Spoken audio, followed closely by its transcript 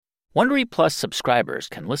Wondery Plus subscribers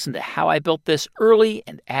can listen to How I Built This early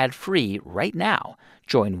and ad-free right now.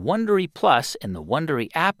 Join Wondery Plus in the Wondery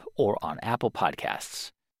app or on Apple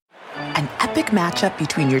Podcasts. An epic matchup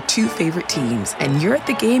between your two favorite teams, and you're at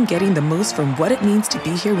the game getting the most from what it means to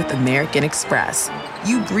be here with American Express.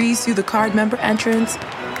 You breeze through the card member entrance,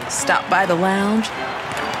 stop by the lounge.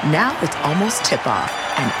 Now it's almost tip-off,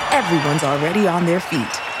 and everyone's already on their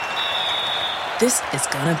feet. This is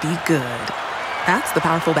gonna be good. That's the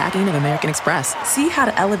powerful backing of American Express. See how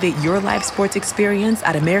to elevate your live sports experience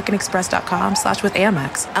at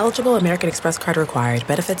americanexpress.com/withAmex. Eligible American Express card required.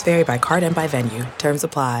 Benefits vary by card and by venue. Terms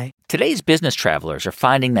apply. Today's business travelers are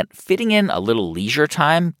finding that fitting in a little leisure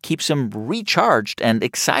time keeps them recharged and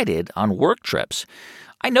excited on work trips.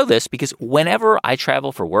 I know this because whenever I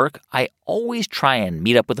travel for work, I always try and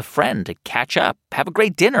meet up with a friend to catch up, have a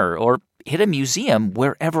great dinner, or hit a museum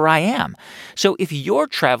wherever I am. So if you're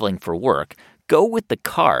traveling for work, go with the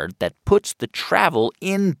card that puts the travel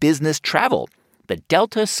in business travel, the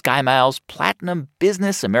Delta SkyMiles Platinum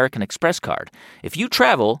Business American Express card. If you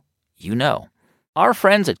travel, you know. Our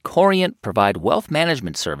friends at Corient provide wealth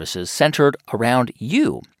management services centered around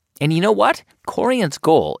you. And you know what? Corient's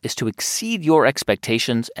goal is to exceed your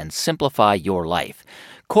expectations and simplify your life.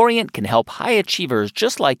 Corient can help high achievers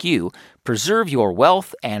just like you preserve your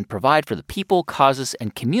wealth and provide for the people, causes,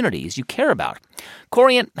 and communities you care about.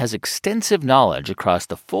 Corient has extensive knowledge across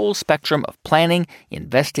the full spectrum of planning,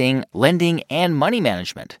 investing, lending, and money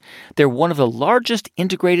management. They're one of the largest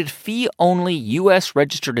integrated fee-only U.S.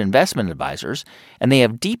 registered investment advisors, and they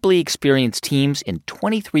have deeply experienced teams in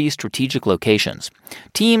 23 strategic locations.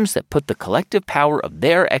 Teams that put the collective power of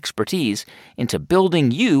their expertise into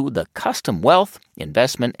building you the custom wealth,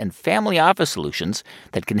 investment, and family office solutions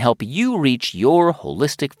that can help you reach your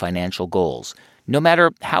holistic financial goals, no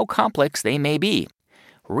matter how complex they may be.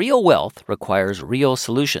 Real wealth requires real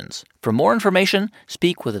solutions. For more information,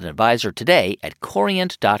 speak with an advisor today at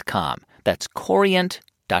Corient.com. That's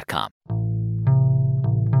Corient.com.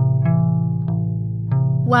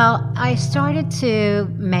 Well, I started to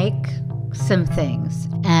make some things,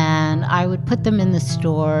 and I would put them in the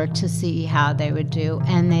store to see how they would do,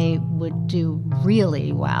 and they would do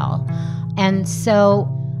really well. And so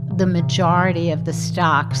the majority of the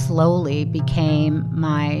stock slowly became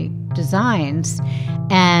my designs,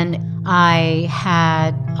 and I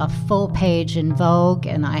had a full page in Vogue,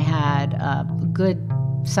 and I had a good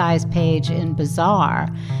size page in Bazaar,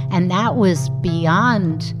 and that was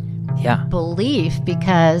beyond belief,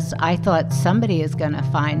 because I thought somebody is going to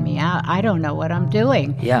find me out. I don't know what I'm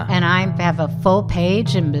doing. And I have a full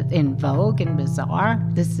page in Vogue and Bazaar.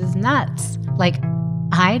 This is nuts. Like,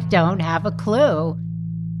 I don't have a clue.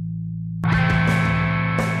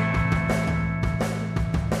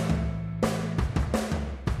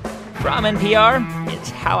 From NPR, it's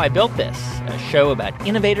How I Built This, a show about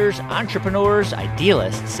innovators, entrepreneurs,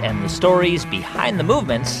 idealists, and the stories behind the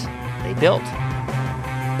movements they built.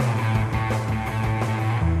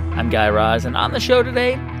 I'm Guy Raz, and on the show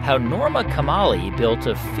today, how Norma Kamali built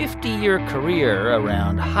a 50-year career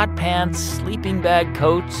around hot pants, sleeping bag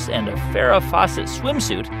coats, and a Farrah Fawcett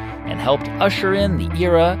swimsuit, and helped usher in the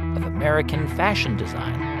era of American fashion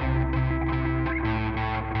design.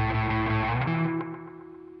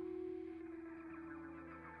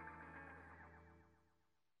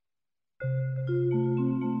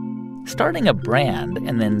 Starting a brand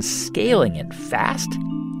and then scaling it fast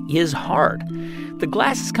is hard. The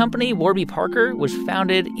glasses company Warby Parker was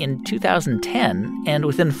founded in 2010, and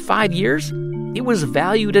within 5 years, it was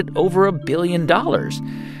valued at over $1 billion.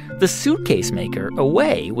 The suitcase maker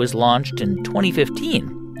Away was launched in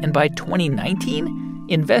 2015, and by 2019,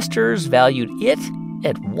 investors valued it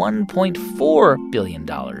at $1.4 billion.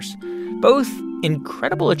 Both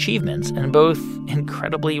incredible achievements and both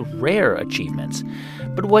incredibly rare achievements.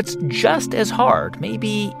 But what's just as hard,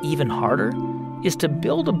 maybe even harder, is to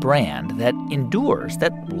build a brand that endures,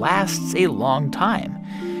 that lasts a long time.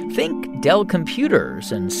 Think Dell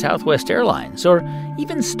Computers and Southwest Airlines, or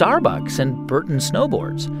even Starbucks and Burton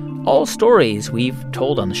Snowboards, all stories we've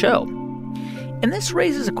told on the show. And this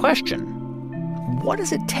raises a question. What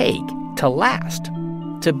does it take to last?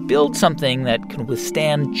 To build something that can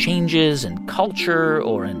withstand changes in culture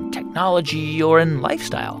or in technology or in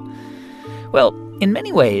lifestyle? Well, in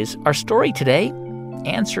many ways, our story today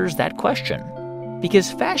answers that question.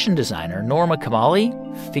 Because fashion designer Norma Kamali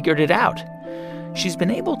figured it out. She's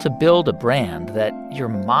been able to build a brand that your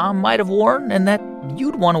mom might have worn and that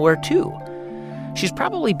you'd want to wear too. She's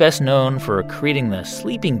probably best known for creating the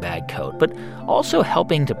sleeping bag coat, but also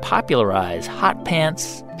helping to popularize hot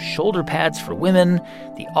pants, shoulder pads for women,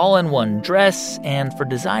 the all-in-one dress, and for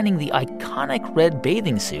designing the iconic red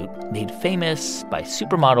bathing suit made famous by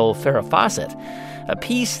supermodel Farrah Fawcett, a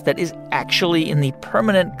piece that is actually in the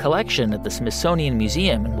permanent collection at the Smithsonian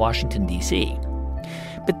Museum in Washington, D.C.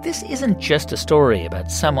 But this isn't just a story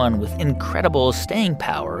about someone with incredible staying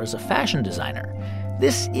power as a fashion designer.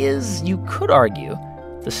 This is, you could argue,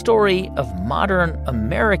 the story of modern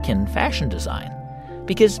American fashion design.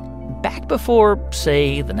 Because back before,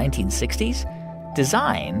 say, the 1960s,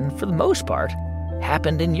 design, for the most part,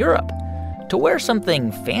 happened in Europe. To wear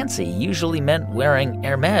something fancy usually meant wearing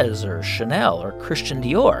Hermes or Chanel or Christian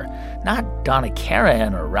Dior, not Donna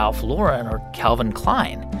Karan or Ralph Lauren or Calvin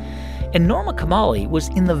Klein. And Norma Kamali was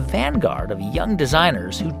in the vanguard of young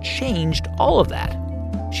designers who changed all of that.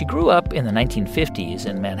 She grew up in the 1950s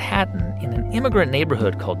in Manhattan in an immigrant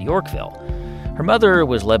neighborhood called Yorkville. Her mother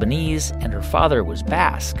was Lebanese and her father was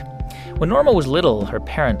Basque. When Norma was little, her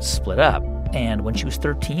parents split up, and when she was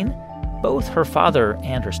 13, both her father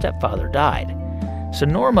and her stepfather died. So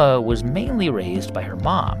Norma was mainly raised by her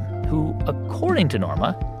mom, who, according to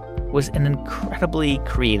Norma, was an incredibly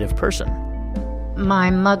creative person.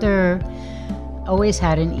 My mother always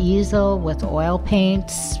had an easel with oil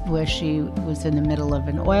paints where she was in the middle of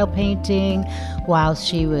an oil painting while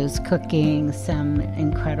she was cooking some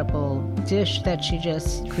incredible dish that she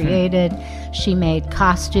just created. She made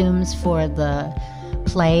costumes for the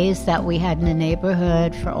plays that we had in the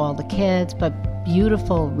neighborhood for all the kids, but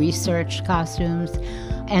beautiful research costumes.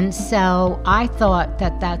 And so I thought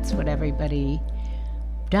that that's what everybody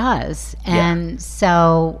does. And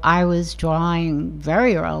so I was drawing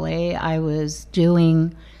very early. I was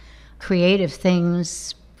doing creative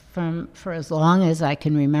things for as long as I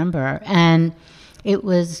can remember. And it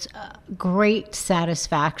was great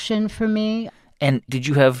satisfaction for me. And did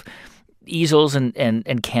you have easels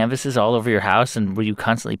and canvases all over your house, and were you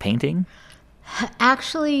constantly painting?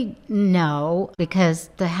 Actually, no, because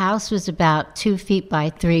the house was about 2 feet by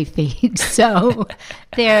 3 feet. So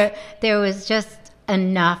there was just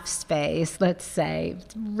enough space, let's say,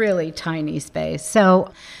 really tiny space. So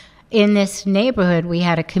in this neighborhood, we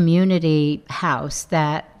had a community house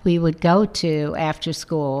that we would go to after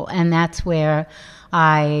school, and that's where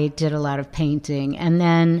I did a lot of painting. And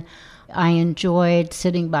then I enjoyed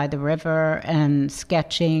sitting by the river and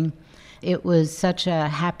sketching. It was such a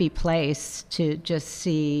happy place to just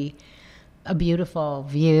see a beautiful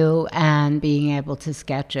view and being able to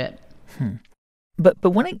sketch it. But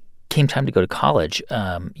when it came time to go to college,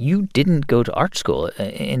 you didn't go to art school.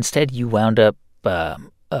 Instead, you wound up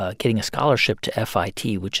getting a scholarship to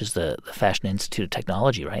FIT, which is the Fashion Institute of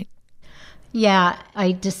Technology, right? Yeah,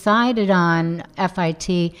 I decided on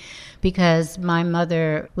FIT because my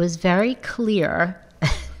mother was very clear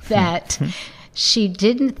that she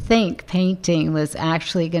didn't think painting was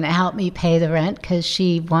actually going to help me pay the rent, because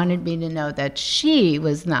she wanted me to know that she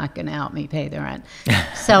was not going to help me pay the rent.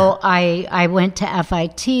 So I went to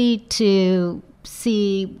FIT to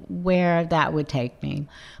see where that would take me.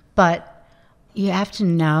 But you have to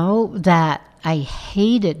know that I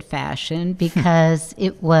hated fashion because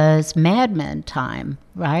it was Mad Men time,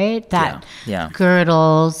 right?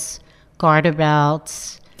 Girdles, garter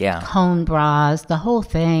belts, cone bras, the whole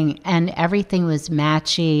thing, and everything was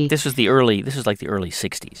matchy. This was like the early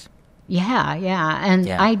 60s. Yeah. And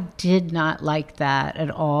I did not like that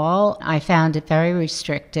at all. I found it very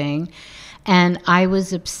restricting. And I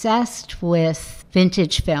was obsessed with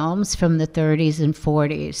vintage films from the 30s and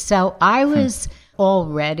 40s. So I was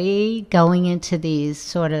already going into these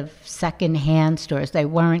sort of secondhand stores. They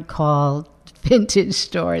weren't called vintage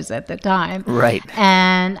stores at the time. Right.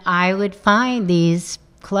 And I would find these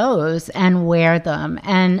clothes and wear them.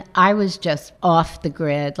 And I was just off the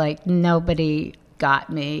grid, like nobody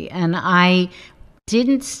got me. And I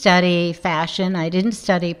didn't study fashion. I didn't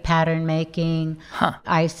study pattern making.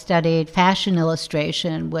 I studied fashion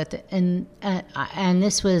illustration and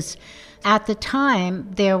this was, at the time,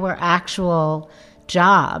 there were actual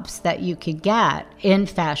jobs that you could get in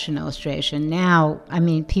fashion illustration. Now, I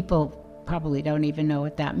mean, people probably don't even know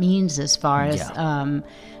what that means as far as an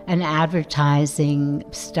advertising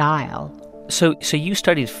style. So you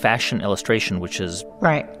studied fashion illustration, which is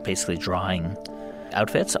basically drawing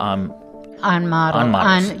outfits on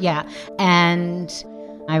models. And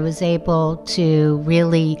I was able to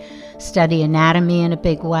really study anatomy in a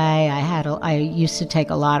big way. I used to take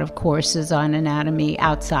a lot of courses on anatomy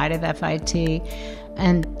outside of FIT.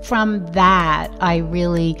 And from that, I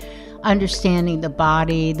really understanding the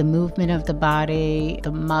body, the movement of the body,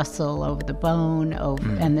 the muscle over the bone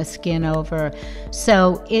and the skin over.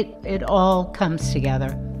 So it all comes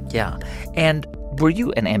together. Yeah. And were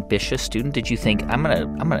you an ambitious student? Did you think, I'm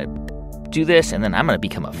gonna do this, and then I'm gonna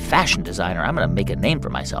become a fashion designer? I'm gonna make a name for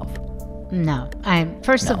myself? No.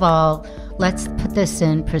 First of all, let's put this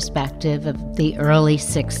in perspective of the early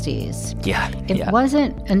 60s. It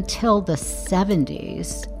wasn't until the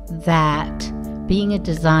 70s that being a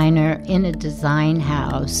designer in a design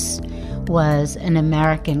house was an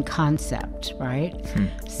American concept, right?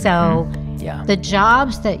 So the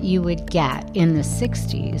jobs that you would get in the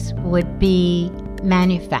 60s would be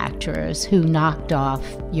manufacturers who knocked off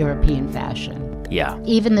European fashion. Yeah.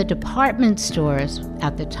 Even the department stores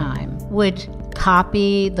at the time would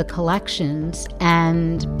copy the collections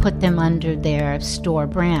and put them under their store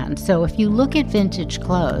brand. So if you look at vintage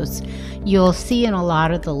clothes, you'll see in a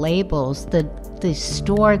lot of the labels the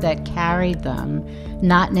store that carried them,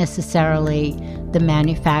 not necessarily the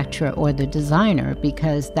manufacturer or the designer,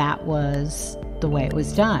 because that was the way it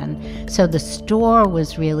was done. So the store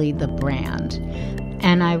was really the brand.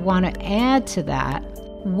 And I want to add to that,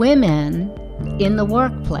 women in the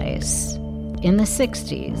workplace in the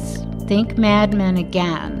 60s, think Mad Men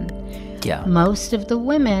again. Yeah. Most of the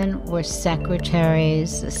women were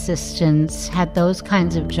secretaries, assistants, had those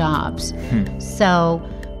kinds of jobs. So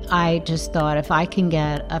I just thought, if I can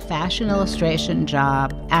get a fashion illustration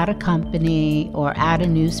job at a company or at a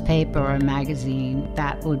newspaper or a magazine,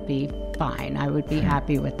 that would be fine. I would be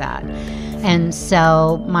happy with that. And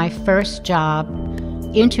so my first job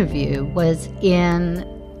interview was in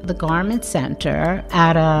the garment center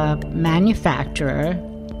at a manufacturer.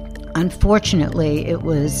 Unfortunately, it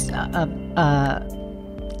was a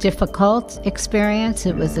difficult experience.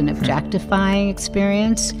 It was an objectifying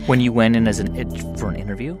experience. When you went in for an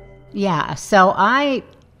interview? Yeah. So I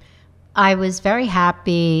was very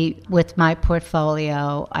happy with my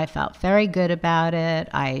portfolio. I felt very good about it.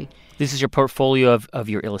 This is your portfolio of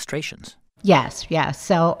your illustrations? Yes.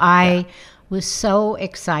 So I was so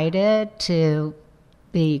excited to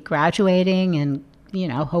be graduating and,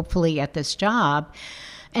 hopefully get this job.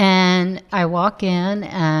 And I walk in,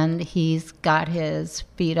 and he's got his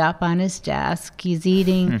feet up on his desk. He's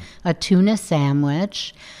eating a tuna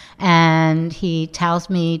sandwich, and he tells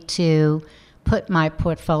me to put my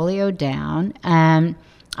portfolio down. And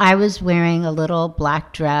I was wearing a little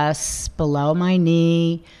black dress below my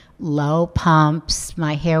knee, low pumps.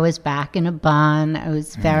 My hair was back in a bun. I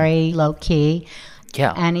was very low key.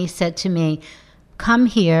 Yeah. And he said to me, "Come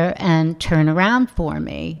here and turn around for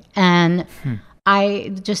me." And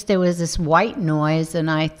there was this white noise, and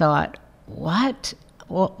I thought, what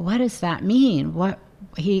does that mean?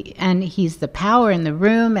 He's the power in the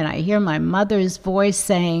room, and I hear my mother's voice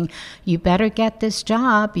saying, "You better get this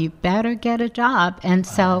job, you better get a job." And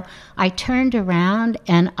so I turned around,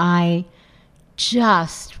 and I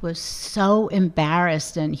just was so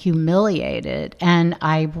embarrassed and humiliated, and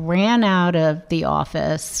I ran out of the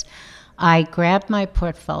office. I grabbed my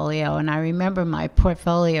portfolio, and I remember my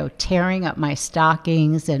portfolio tearing up my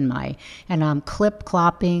stockings, and I'm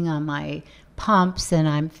clip-clopping on my pumps, and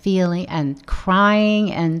I'm feeling and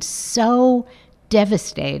crying and so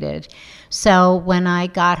devastated. So when I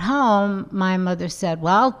got home, my mother said,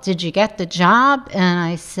 "Well, did you get the job?" And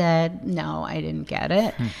I said, "No, I didn't get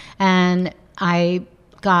it." And I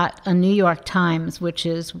got a New York Times, which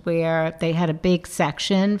is where they had a big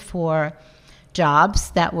section for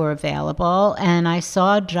jobs that were available, and I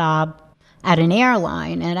saw a job at an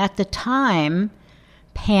airline. And at the time,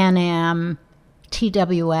 Pan Am,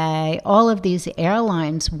 TWA, all of these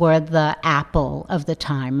airlines were the Apple of the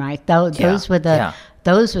time, right? Those were the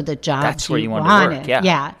jobs. That's where you wanted to work.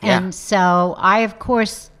 Yeah. And so I, of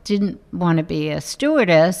course, didn't want to be a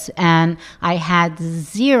stewardess, and I had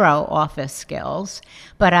zero office skills,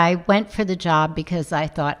 but I went for the job because I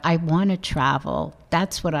thought, I want to travel.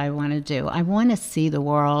 That's what I want to do. I want to see the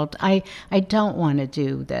world. I don't want to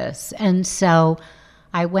do this. And so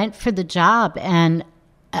I went for the job, and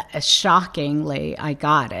shockingly, I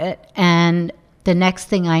got it. And the next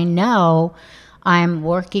thing I know, I'm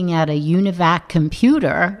working at a UNIVAC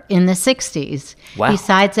computer in the 60s. Wow.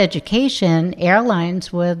 Besides education,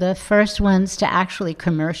 airlines were the first ones to actually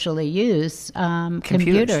commercially use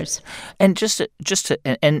computers. And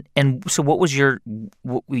so what was you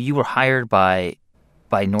were hired by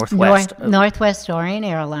Northwest? Northwest Orient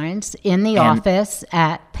Airlines in the office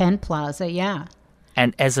at Penn Plaza, yeah.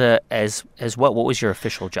 And as what was your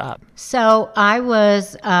official job? So I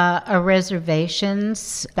was a reservations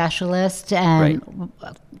specialist and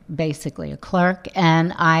basically a clerk,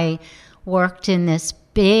 and I worked in this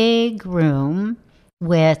big room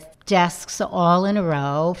with desks all in a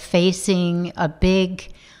row facing a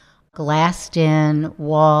big glassed-in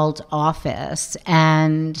walled office,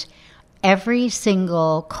 and every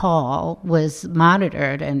single call was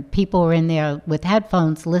monitored, and people were in there with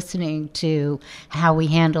headphones listening to how we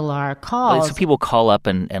handle our calls. So people call up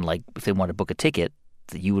and like, if they want to book a ticket,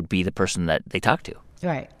 you would be the person that they talk to.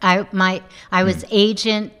 Right. I was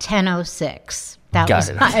agent 1006. That Got was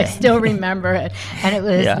it, okay. I still remember it. And it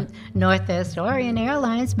was Northwest Orient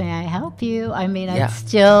Airlines, may I help you? I mean, it's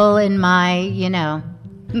still in my,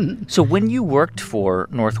 So when you worked for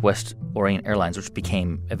Northwest Orient Airlines, which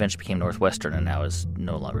eventually became Northwestern and now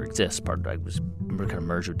no longer exists, was kind of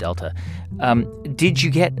merged with Delta, did you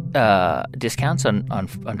get discounts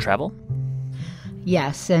on travel?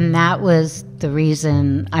 Yes, and that was the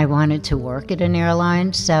reason I wanted to work at an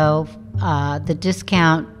airline. So the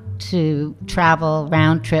discount to travel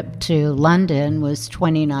round trip to London was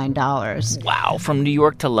 $29. Wow, from New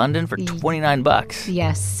York to London for $29.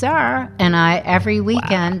 Yes, sir. And every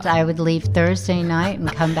weekend I would leave Thursday night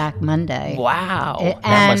and come back Monday. Wow,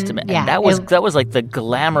 that must have been. And that was like the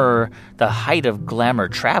glamour, the height of glamour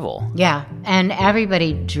travel. Yeah, and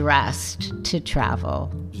everybody dressed to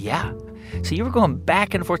travel. Yeah. So you were going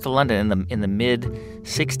back and forth to London in the mid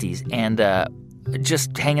 '60s and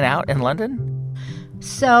just hanging out in London?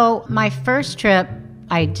 So my first trip,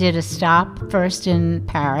 I did a stop first in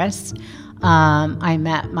Paris. I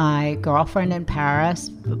met my girlfriend in Paris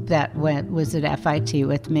that was at FIT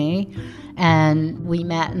with me, and we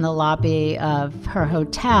met in the lobby of her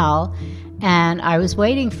hotel. And I was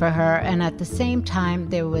waiting for her, and at the same time,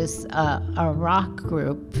 there was a rock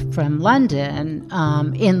group from London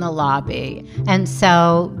in the lobby. And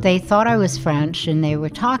so they thought I was French, and they were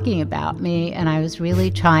talking about me, and I was really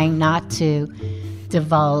trying not to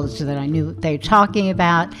divulge that I knew what they were talking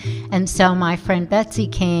about. And so my friend Betsy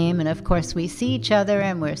came, and of course we see each other,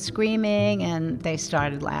 and we're screaming, and they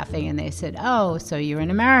started laughing, and they said, "Oh, so you're an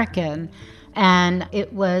American." And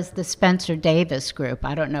it was the Spencer Davis Group.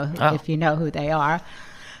 I don't know if you know who they are.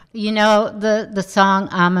 You know the song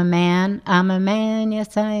I'm a Man,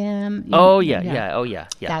 Yes I Am? Oh, yeah.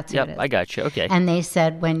 That's what it is. I got you. Okay. And they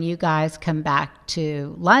said, when you guys come back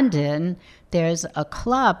to London, there's a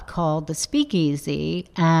club called the Speakeasy,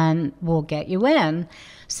 and we'll get you in.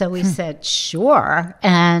 So we said, sure.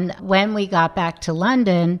 And when we got back to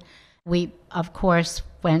London, we, of course,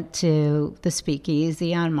 went to the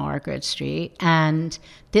Speakeasy on Margaret Street. And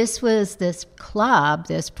this was this club,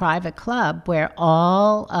 this private club, where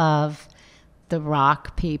all of the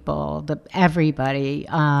rock people, everybody,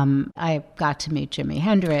 I got to meet Jimi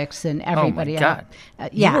Hendrix and everybody. Oh, my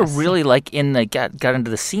God. You were really got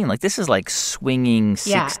into the scene. Like, this is like swinging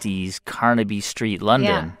 60s Carnaby Street,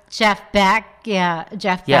 London. Yeah.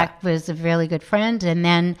 Jeff Beck was a really good friend. And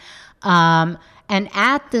then, and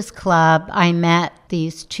at this club, I met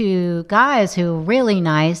these two guys who were really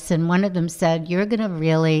nice, and one of them said, "You're going to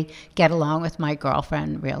really get along with my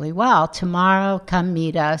girlfriend really well. Tomorrow, come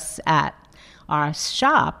meet us at our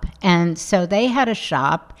shop." And so they had a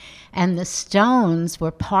shop, and the Stones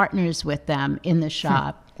were partners with them in the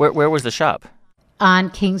shop. Where was the shop?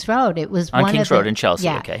 On Kings Road. It was on Kings Road in Chelsea.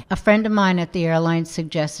 Yeah. Okay. A friend of mine at the airline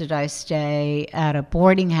suggested I stay at a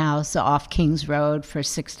boarding house off Kings Road for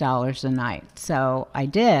 $6 a night. So I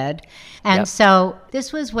did. And so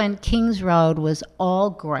this was when Kings Road was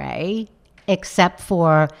all gray, except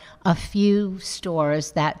for a few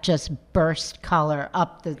stores that just burst color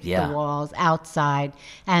up the walls outside.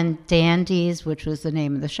 And Dandy's, which was the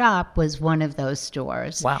name of the shop, was one of those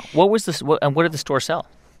stores. Wow. What was this? And what did the store sell?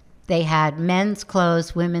 They had men's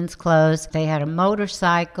clothes, women's clothes. They had a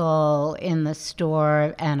motorcycle in the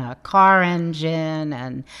store and a car engine.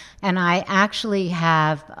 And I actually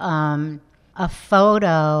have a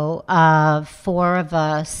photo of four of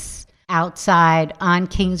us outside on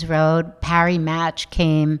Kings Road. Parry Match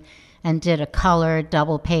came and did a colored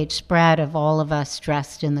double-page spread of all of us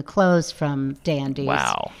dressed in the clothes from Dandy's.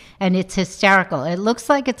 Wow. And it's hysterical. It looks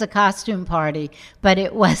like it's a costume party, but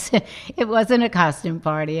it wasn't a costume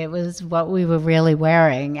party. It was what we were really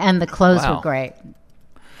wearing, and the clothes were great.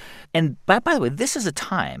 And by the way, this is a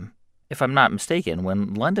time, if I'm not mistaken,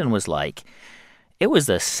 when London was it was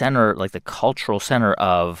the center, like the cultural center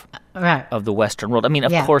of the Western world. I mean,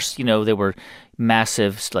 of course, there were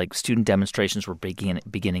massive, student demonstrations were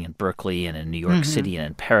beginning in Berkeley and in New York City and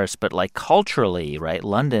in Paris. But, culturally, right,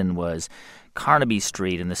 London was Carnaby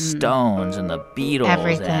Street and the Stones and the Beatles.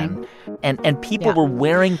 Everything. And people were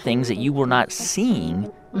wearing things that you were not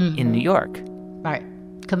seeing in New York. Right.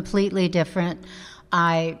 Completely different.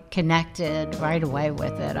 I connected right away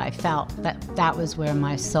with it. I felt that was where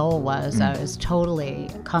my soul was. I was totally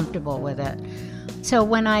comfortable with it. So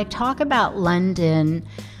when I talk about London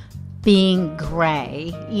being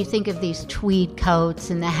gray, you think of these tweed coats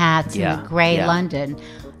and the hats and the gray London,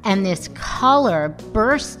 and this color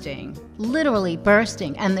bursting, literally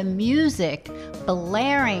bursting, and the music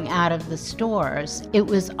blaring out of the stores. It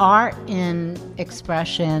was art in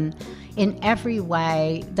expression in every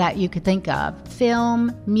way that you could think of.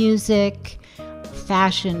 Film, music,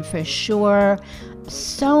 fashion for sure.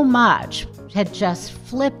 So much had just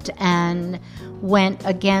flipped and went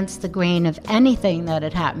against the grain of anything that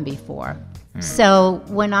had happened before. So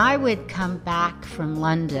when I would come back from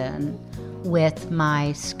London with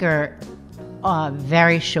my skirt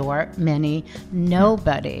very short, mini,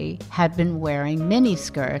 nobody had been wearing mini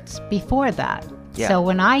skirts before that. Yeah. So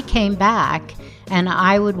when I came back and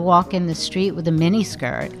I would walk in the street with a mini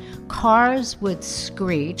skirt, cars would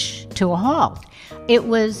screech to a halt. It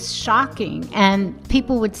was shocking, and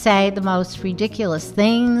people would say the most ridiculous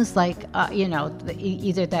things, like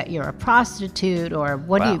either that you're a prostitute or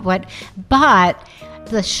what. But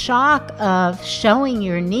the shock of showing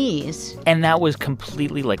your knees. And that was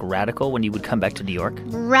completely like radical when you would come back to New York?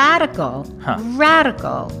 Radical.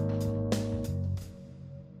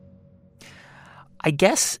 I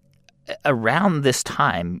guess around this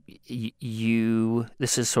time,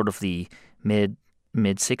 this is sort of the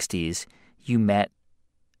mid-60s, you met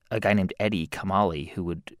a guy named Eddie Kamali who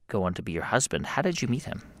would go on to be your husband. How did you meet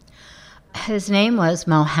him? His name was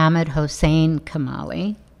Mohammed Hossein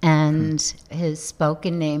Kamali, and his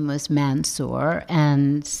spoken name was Mansour,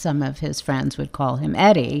 and some of his friends would call him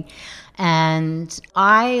Eddie. And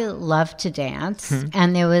I loved to dance,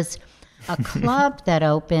 and there was a club that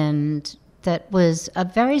opened that was a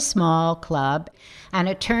very small club, and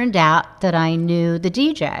it turned out that I knew the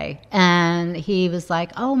DJ. And he was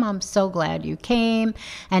like, "Oh, I'm so glad you came."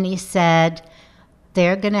 And he said,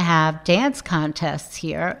 "They're going to have dance contests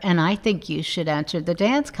here, and I think you should enter the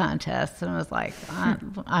dance contest." And I was like,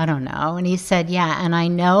 I don't know. And he said, "Yeah, and I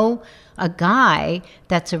know a guy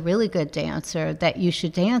that's a really good dancer that you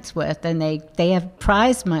should dance with, and they have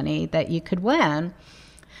prize money that you could win."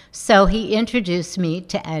 So he introduced me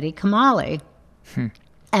to Eddie Kamali.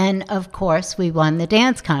 And, of course, we won the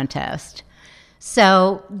dance contest.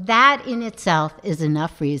 So that in itself is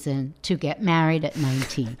enough reason to get married at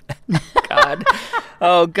 19. God.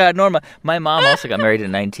 Oh, God, Norma. My mom also got married at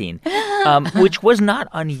 19, which was not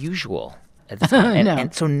unusual at the time.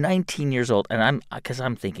 And so 19 years old, and because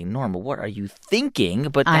I'm thinking, Norma, what are you thinking?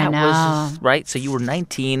 But that was, right? So you were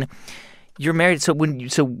 19. You're married. So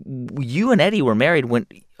you and Eddie were married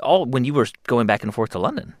when you were going back and forth to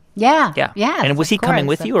London. Yeah. And was he coming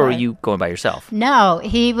with you, or were you going by yourself? No,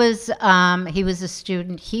 he was a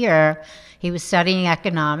student here. He was studying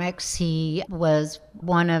economics. He was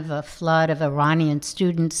one of a flood of Iranian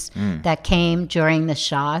students that came during the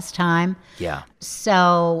Shah's time. Yeah.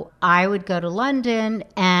 So I would go to London,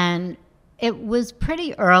 and it was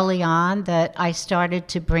pretty early on that I started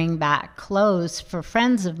to bring back clothes for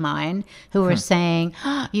friends of mine who were saying,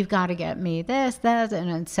 "You've got to get me this.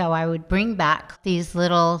 And so I would bring back these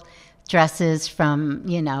little dresses from,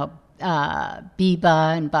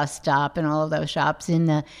 Biba and Bus Stop and all of those shops in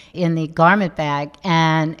the garment bag.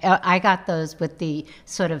 And I got those with the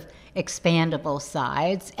sort of expandable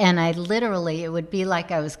sides. And it would be like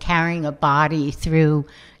I was carrying a body through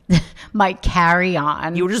my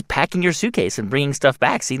carry-on. You were just packing your suitcase and bringing stuff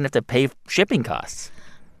back, so you didn't have to pay shipping costs.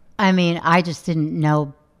 I mean, I just didn't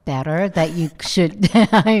know better that you should.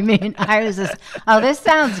 I mean, I was just, this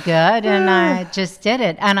sounds good, and I just did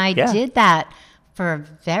it. And I did that for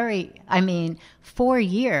 4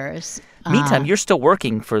 years. Meantime, you're still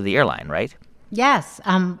working for the airline, right? Yes,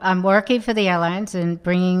 I'm working for the airlines and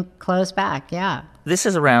bringing clothes back, yeah. This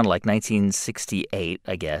is around like 1968,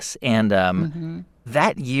 I guess, and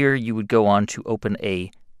that year you would go on to open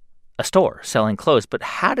a store selling clothes. But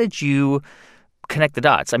how did you connect the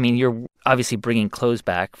dots? I mean, you're obviously bringing clothes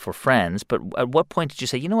back for friends, but at what point did you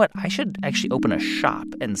say, you know what, I should actually open a shop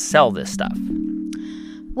and sell this stuff?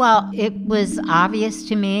 Well, it was obvious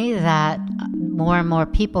to me that more and more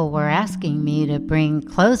people were asking me to bring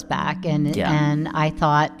clothes back, and I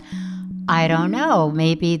thought, I don't know,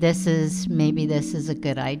 maybe this is a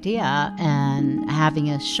good idea, and having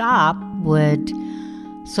a shop would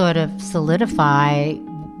sort of solidify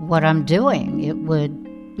what I'm doing. It would,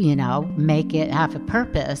 make it have a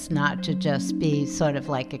purpose, not to just be sort of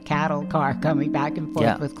like a cattle car coming back and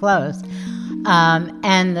forth with clothes.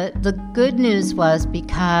 And the good news was,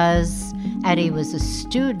 because Eddie was a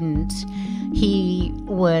student, he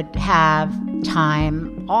would have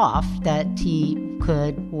time off that he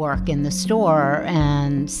could work in the store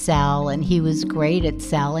and sell, and he was great at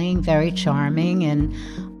selling, very charming. And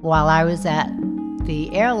while I was at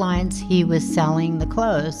the airlines, he was selling the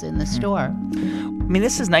clothes in the store. I mean,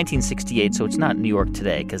 this is 1968, so it's not New York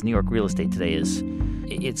today, because New York real estate today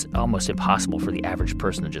it's almost impossible for the average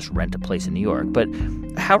person to just rent a place in New York. But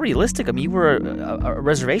how realistic? I mean, you were a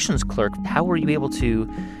reservations clerk. How were you able to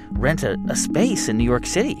rent a space in New York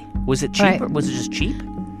City? Was it cheap? Right. Or was it just cheap?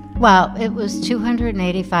 Well, it was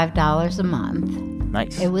 $285 a month.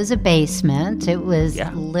 Nice. It was a basement. It was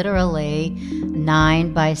Yeah. literally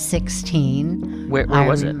 9 by 16. Where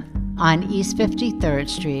was it? On East 53rd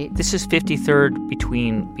Street, This is 53rd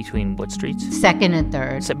between what streets? 2nd and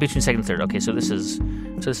 3rd. Between 2nd and 3rd. Okay, so this is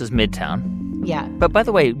Midtown. Yeah. But by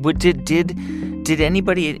the way, did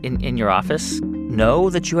anybody in your office know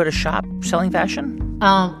that you had a shop selling fashion?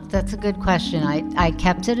 That's a good question. I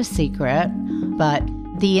kept it a secret, but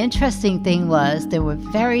the interesting thing was there were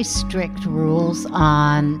very strict rules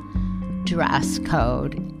on dress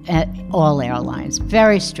code at all airlines.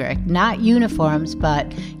 Very strict. Not uniforms,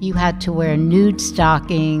 but you had to wear nude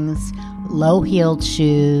stockings, low-heeled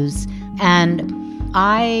shoes, and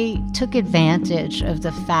I took advantage of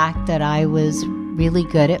the fact that I was really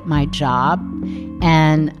good at my job,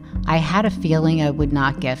 and I had a feeling I would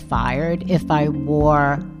not get fired if I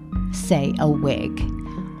wore, say, a wig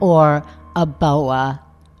or a boa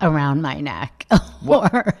around my neck.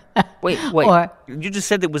 Wait. Or, you just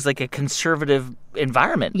said it was like a conservative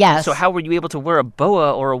environment. Yes. So how were you able to wear a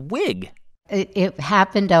boa or a wig? it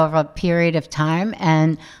happened over a period of time,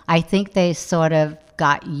 and I think they sort of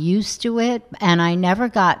got used to it, and I never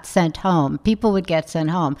got sent home. People would get sent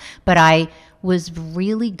home, but I was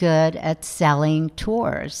really good at selling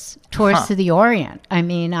tours to the Orient. I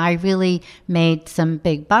mean, I really made some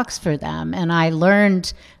big bucks for them, and I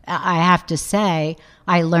have to say,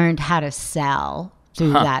 I learned how to sell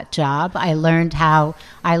through that job. I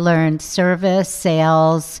learned service,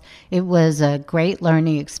 sales. It was a great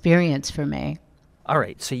learning experience for me. All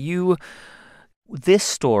right. So this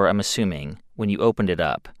store, I'm assuming, when you opened it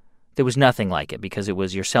up, there was nothing like it because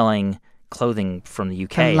you're selling clothing from the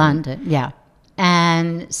UK. From London, yeah.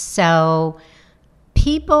 And so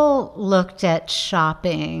people looked at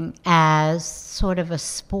shopping as sort of a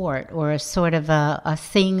sport or a sort of a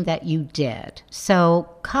thing that you did. So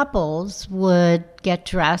couples would get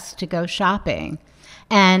dressed to go shopping,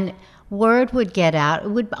 and word would get out. It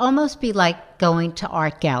would almost be like going to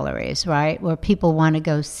art galleries, right, where people want to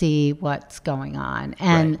go see what's going on.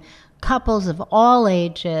 And couples of all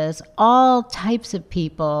ages, all types of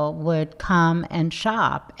people would come and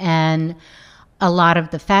shop. And a lot of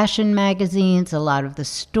the fashion magazines, a lot of the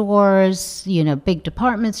stores, big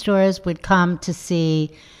department stores would come to see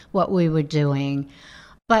what we were doing.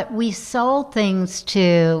 But we sold things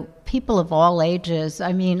to people of all ages.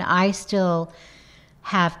 I mean, I still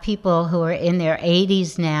have people who are in their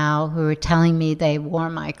 80s now who are telling me they wore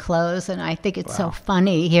my clothes, and I think it's so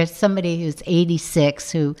funny. Here's somebody who's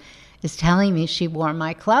 86 who is telling me she wore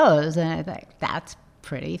my clothes, and I think, that's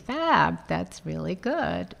pretty fab. That's really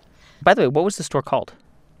good. By the way, what was the store called?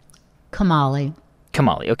 Kamali,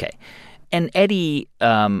 okay. And Eddie,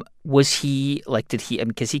 because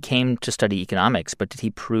he came to study economics, but did he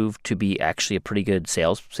prove to be actually a pretty good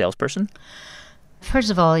salesperson? First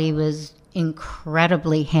of all, he was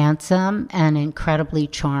incredibly handsome and incredibly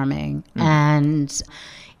charming. And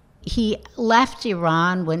he left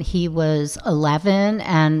Iran when he was 11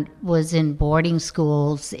 and was in boarding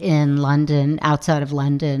schools in London, outside of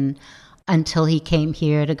London, until he came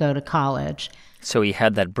here to go to college. So he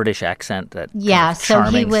had that British accent, that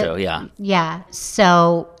charming,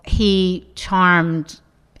 so he charmed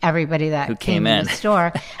everybody that who came in the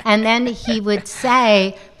store. And then he would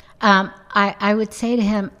say, I would say to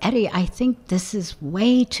him, Eddie, I think this is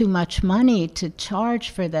way too much money to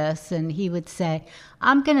charge for this. And he would say,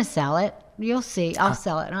 I'm going to sell it. You'll see. I'll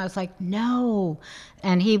sell it. And I was like, no.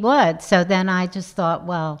 And he would. So then I just thought,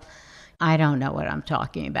 well, I don't know what I'm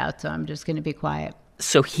talking about, so I'm just going to be quiet.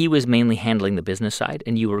 So he was mainly handling the business side,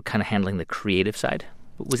 and you were kind of handling the creative side?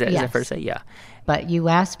 Is that fair to say? Yeah. But you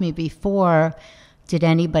asked me before, did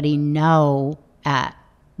anybody know at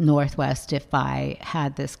Northwest if I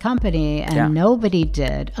had this company? And nobody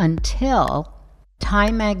did until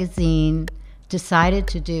Time Magazine decided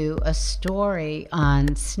to do a story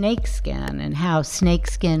on snakeskin and how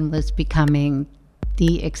snakeskin was becoming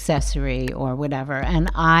the accessory or whatever.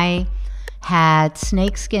 And I had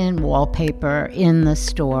snakeskin wallpaper in the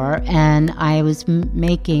store, and I was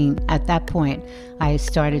making, at that point, I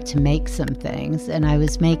started to make some things, and I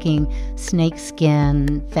was making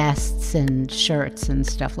snakeskin vests and shirts and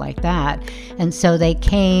stuff like that. And so they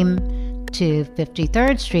came to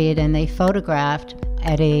 53rd Street and they photographed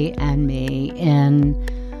Eddie and me in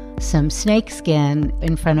some snakeskin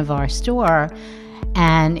in front of our store,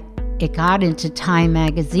 and it got into Time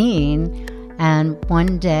magazine. And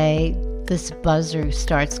one day this buzzer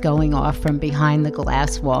starts going off from behind the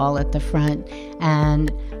glass wall at the front,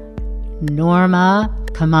 and Norma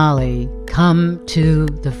Kamali, come to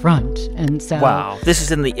the front. And so, wow, this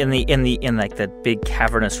is in like that big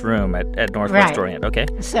cavernous room at Northwest Orient. Okay.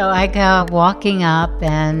 So I go walking up,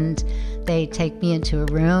 and they take me into a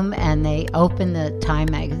room, and they open the Time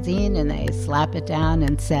magazine and they slap it down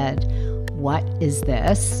and said, "What is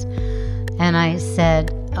this?" And I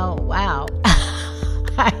said, "Oh, wow."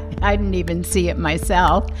 I didn't even see it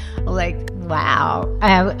myself. Like, wow.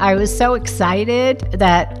 I was so excited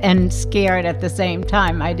that and scared at the same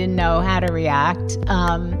time. I didn't know how to react.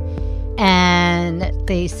 And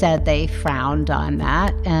they said they frowned on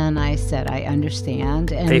that. And I said, I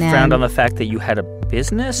understand. And they frowned on the fact that you had a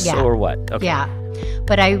business or what? Okay. Yeah.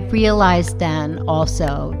 But I realized then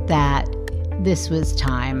also that this was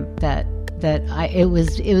time that it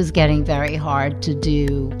was getting very hard to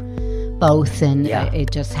do both, and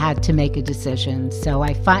it just had to make a decision. So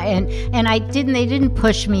they didn't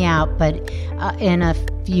push me out, but in a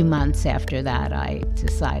few months after that, I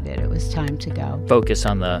decided it was time to go. Focus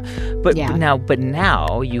on but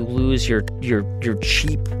now you lose your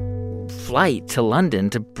cheap flight to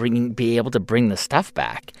London to be able to bring the stuff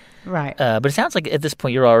back. Right. But it sounds like at this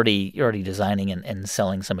point you're already designing and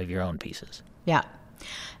selling some of your own pieces. Yeah.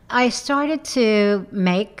 I started to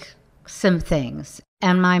make some things.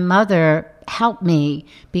 And my mother helped me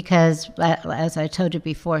because, as I told you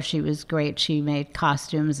before, she was great. She made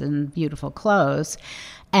costumes and beautiful clothes.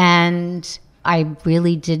 And I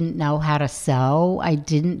really didn't know how to sew. I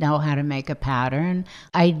didn't know how to make a pattern.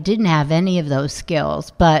 I didn't have any of those skills.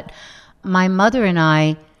 But my mother and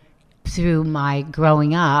I, through my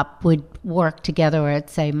growing up, would work together. I'd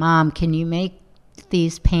say, "Mom, can you make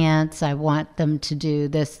these pants? I want them to do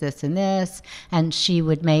this, this, and this." And she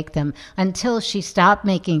would make them until she stopped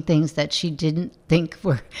making things that she didn't think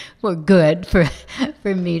were good for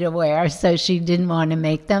me to wear. So she didn't want to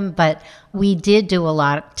make them. But we did do a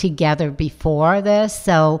lot together before this.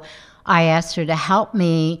 So I asked her to help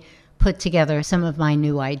me put together some of my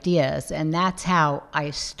new ideas, and that's how I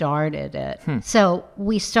started it. So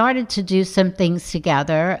we started to do some things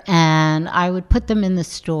together, and I would put them in the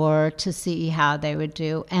store to see how they would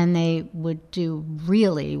do, and they would do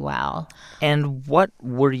really well. And what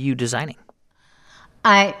were you designing?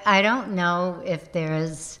 I don't know if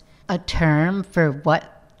there's a term for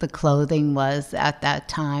what the clothing was at that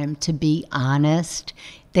time, to be honest.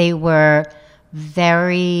 They were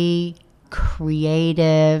very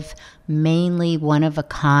creative, mainly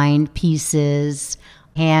one-of-a-kind pieces,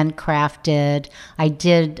 handcrafted. I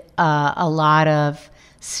did a lot of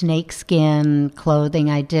snakeskin clothing.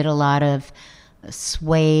 I did a lot of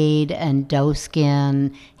suede and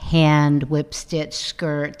doeskin hand whip-stitch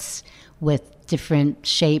skirts with different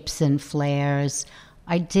shapes and flares.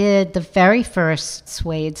 I did the very first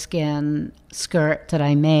suede skin skirt that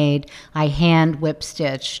I made. I hand whip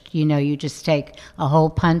stitched. You just take a hole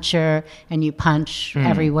puncher and you punch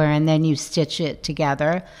everywhere, and then you stitch it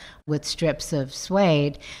together with strips of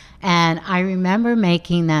suede. And I remember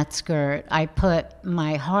making that skirt. I put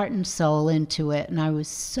my heart and soul into it, and I was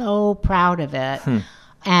so proud of it.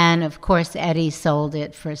 And of course, Eddie sold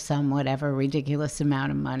it for some whatever ridiculous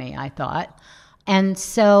amount of money, I thought. And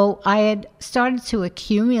so I had started to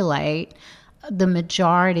accumulate. The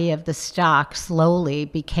majority of the stock slowly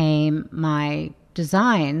became my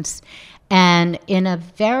designs. And in a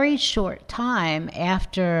very short time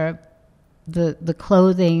after the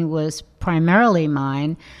clothing was primarily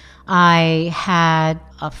mine, I had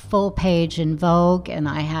a full page in Vogue, and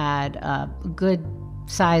I had a good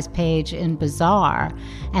size page in Bazaar.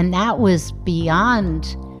 And that was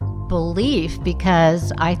beyond belief,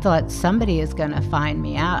 because I thought somebody is going to find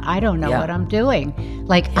me out. I don't know what I'm doing.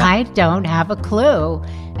 I don't have a clue.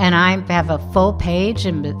 And I have a full page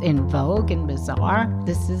in Vogue and Bazaar.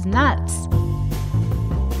 This is nuts.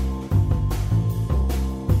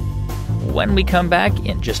 When we come back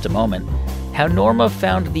in just a moment, how Norma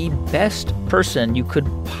found the best person you could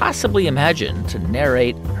possibly imagine to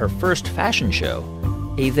narrate her first fashion show,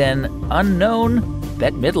 a then unknown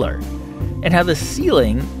Bette Midler, and how the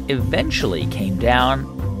ceiling eventually came down,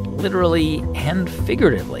 literally and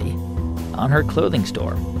figuratively, on her clothing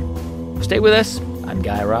store. Stay with us. I'm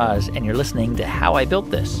Guy Raz, and you're listening to How I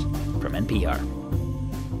Built This from NPR.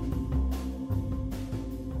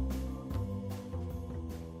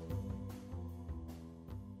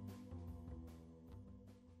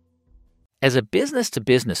 As a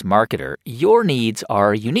business-to-business marketer, your needs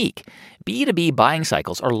are unique. B2B buying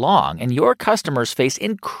cycles are long, and your customers face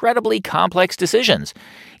incredibly complex decisions.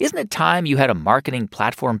 Isn't it time you had a marketing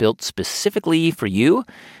platform built specifically for you?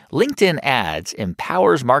 LinkedIn Ads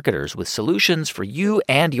empowers marketers with solutions for you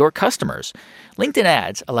and your customers. LinkedIn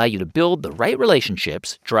Ads allow you to build the right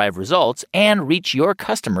relationships, drive results, and reach your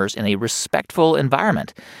customers in a respectful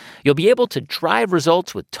environment. You'll be able to drive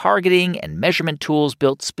results with targeting and measurement tools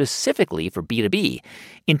built specifically for B2B.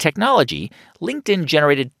 In technology, LinkedIn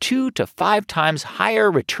generated 2 to 5 times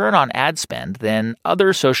higher return on ad spend than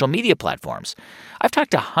other social media platforms. I've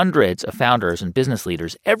talked to hundreds of founders and business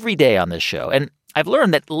leaders every day on this show, and I've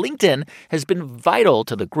learned that LinkedIn has been vital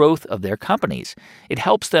to the growth of their companies. It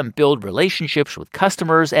helps them build relationships with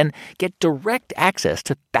customers and get direct access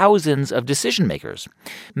to thousands of decision makers.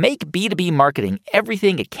 Make B2B marketing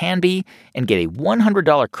everything it can be and get a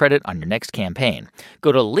 $100 credit on your next campaign.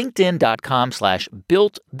 Go to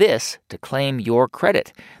linkedin.com/builtthis to claim your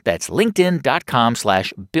credit. That's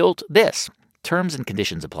linkedin.com/builtthis. Terms and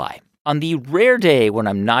conditions apply. On the rare day when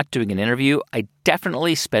I'm not doing an interview, I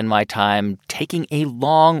definitely spend my time taking a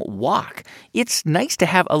long walk. It's nice to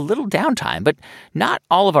have a little downtime, but not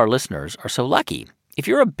all of our listeners are so lucky. If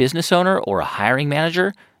you're a business owner or a hiring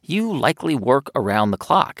manager, you likely work around the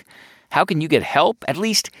clock. How can you get help? At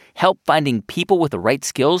least help finding people with the right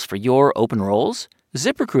skills for your open roles?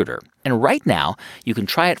 ZipRecruiter. And right now, you can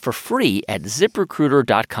try it for free at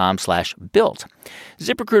ziprecruiter.com/built.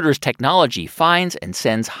 ZipRecruiter's technology finds and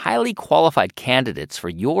sends highly qualified candidates for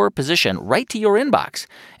your position right to your inbox.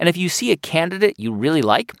 And if you see a candidate you really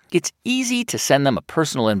like, it's easy to send them a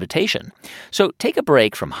personal invitation. So take a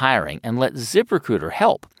break from hiring and let ZipRecruiter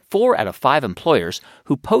help. 4 out of 5 employers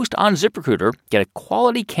who post on ZipRecruiter get a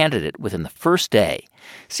quality candidate within the first day.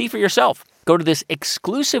 See for yourself. Go to this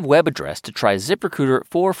exclusive web address to try ZipRecruiter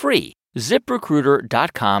for free.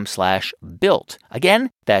 ZipRecruiter.com/built. Again,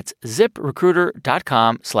 that's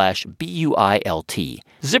ZipRecruiter.com/BUILT.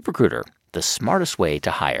 ZipRecruiter, the smartest way to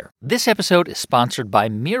hire. This episode is sponsored by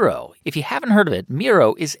Miro. If you haven't heard of it,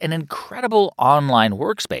 Miro is an incredible online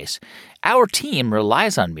workspace. Our team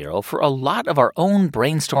relies on Miro for a lot of our own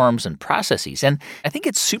brainstorms and processes, and I think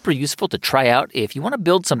it's super useful to try out if you want to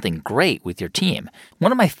build something great with your team.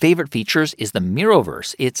 One of my favorite features is the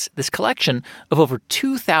Miroverse. It's this collection of over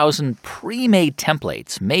 2,000 pre-made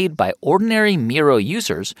templates made by ordinary Miro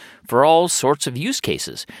users for all sorts of use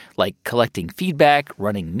cases, like collecting feedback,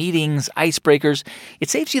 running meetings, icebreakers.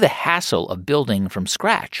 It saves you the hassle of building from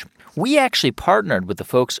scratch. We actually partnered with the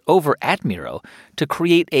folks over at Miro to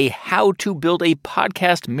create a How to Build a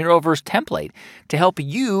Podcast Miroverse template to help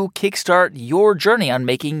you kickstart your journey on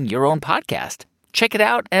making your own podcast. Check it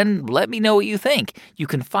out and let me know what you think. You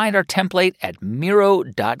can find our template at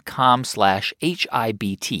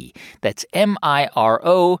miro.com/HIBT. That's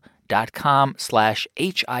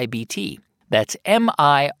MIRO.com/HIBT. That's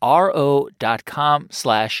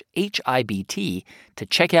MIRO.com/HIBT to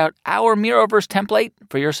check out our Miroverse template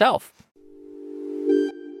for yourself.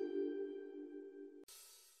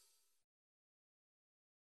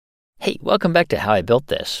 Hey, welcome back to How I Built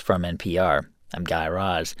This from NPR. I'm Guy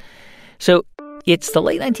Raz. So it's the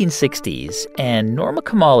late 1960s, and Norma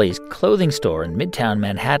Kamali's clothing store in Midtown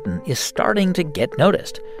Manhattan is starting to get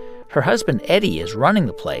noticed. Her husband, Eddie, is running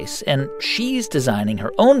the place, and she's designing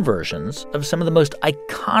her own versions of some of the most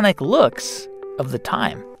iconic looks of the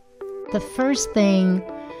time. The first thing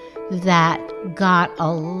that got a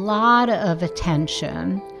lot of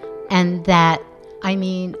attention, and that,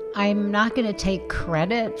 I'm not going to take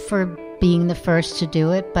credit for being the first to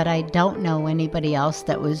do it, but I don't know anybody else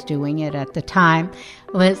that was doing it at the time,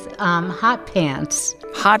 was hot pants.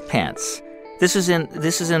 Hot pants. This is in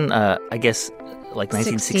I guess, like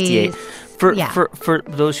 1968. 60s. For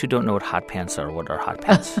those who don't know what hot pants are, what are hot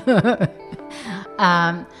pants?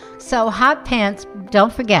 So hot pants,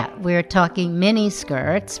 don't forget, we're talking mini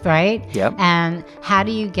skirts, right? Yep. And how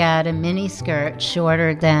do you get a mini skirt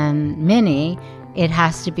shorter than mini? It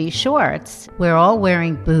has to be shorts. We're all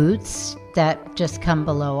wearing boots that just come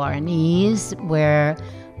below our knees. We're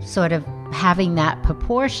sort of having that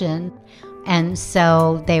proportion. And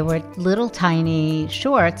so they were little tiny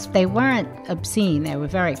shorts. They weren't obscene. They were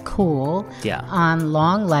very cool on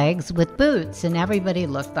long legs with boots. And everybody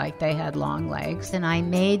looked like they had long legs. And I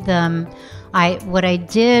made them. What I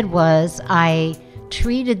did was I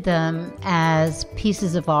treated them as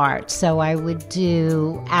pieces of art. So I would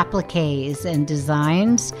do appliques and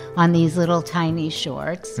designs on these little tiny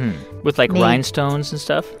shorts. With like rhinestones and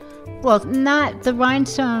stuff? Well, not the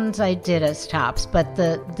rhinestones I did as tops, but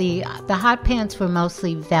the hot pants were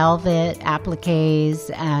mostly velvet appliques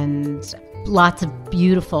and lots of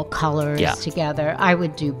beautiful colors together. I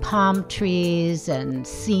would do palm trees and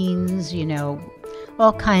scenes,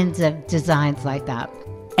 all kinds of designs like that.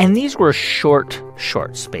 And these were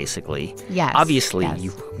shorts, basically. Yes. Obviously, yes.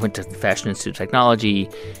 You went to the Fashion Institute of Technology.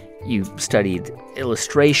 You studied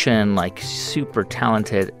illustration, like super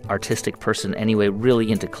talented artistic person anyway,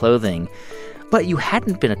 really into clothing. But you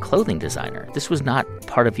hadn't been a clothing designer. This was not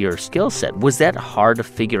part of your skill set. Was that hard to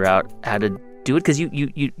figure out how to do it? Because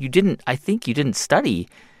you didn't study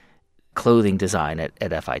clothing design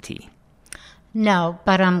at FIT. No,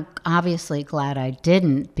 but I'm obviously glad I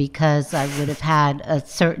didn't, because I would have had a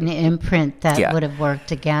certain imprint that would have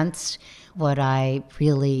worked against what I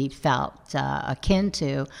really felt akin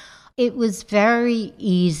to. It was very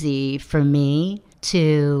easy for me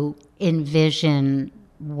to envision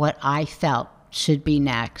what I felt should be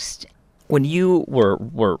next. When you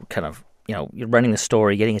were kind of, you're running the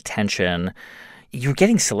story, getting attention, you're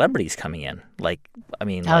getting celebrities coming in. Like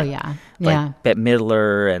Bette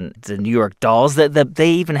Midler and the New York Dolls. That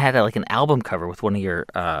they even had an album cover with one of your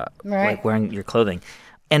like wearing your clothing.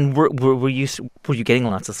 And were you getting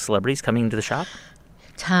lots of celebrities coming into the shop?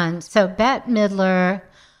 Tons. So Bette Midler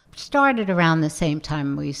started around the same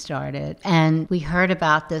time we started, and we heard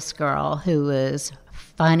about this girl who was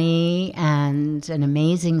funny and an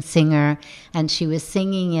amazing singer, and she was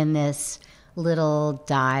singing in this little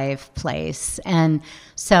dive place. And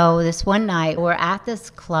so this one night we're at this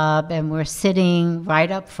club and we're sitting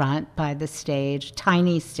right up front by the stage,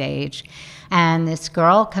 tiny stage, and this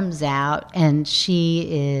girl comes out and she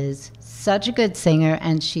is such a good singer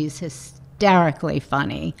and she's hysterically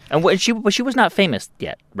funny. And she was not famous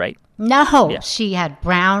yet, right? No, She had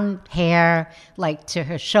brown hair like to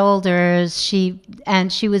her shoulders. She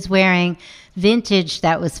was wearing vintage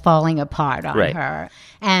that was falling apart on her.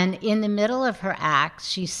 And in the middle of her act,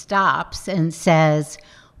 she stops and says,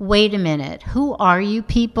 "Wait a minute, who are you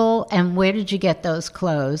people and where did you get those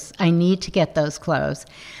clothes? I need to get those clothes."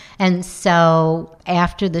 And so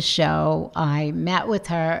after the show, I met with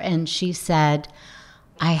her and she said,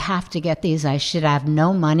 "I have to get these. I should have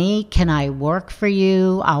no money. Can I work for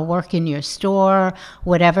you? I'll work in your store,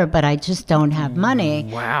 whatever, but I just don't have money."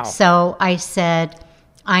 Wow. So I said,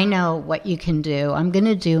 "I know what you can do. I'm going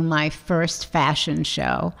to do my first fashion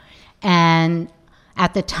show." And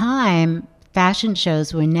at the time, fashion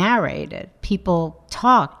shows were narrated. People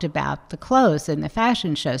talked about the clothes in the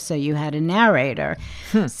fashion show, so you had a narrator.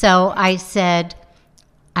 So I said,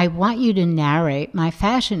 "I want you to narrate my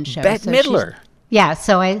fashion show." Bette Midler. Yeah,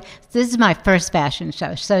 this is my first fashion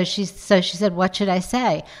show. So she said, "What should I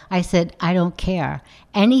say?" I said, "I don't care.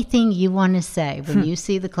 Anything you want to say when you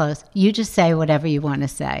see the clothes, you just say whatever you want to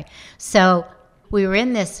say." So we were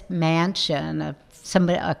in this mansion of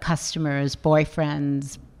a customer's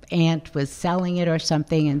boyfriend's aunt was selling it or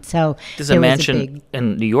something, and so there's a mansion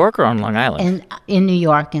in New York or on Long Island? In New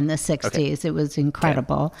York in the 60s. Okay. It was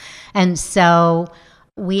incredible. Okay. And so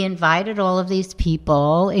we invited all of these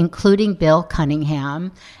people, including Bill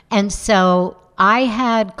Cunningham. And so I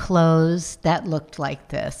had clothes that looked like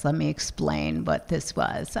this. Let me explain what this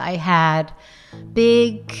was. I had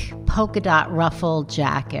big polka dot ruffled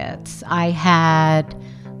jackets. I had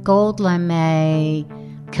gold lame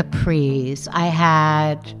capris. I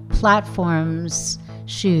had platforms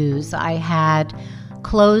shoes. I had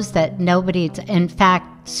clothes that in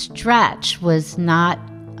fact, stretch was not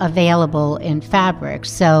available in fabric.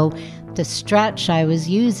 So the stretch I was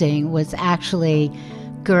using was actually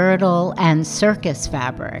girdle and circus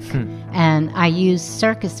fabric. And I used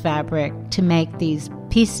circus fabric to make these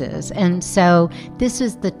pieces. And so this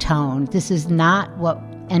is the tone. This is not what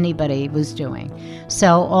anybody was doing.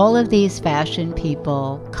 So all of these fashion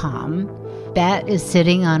people come. Bette is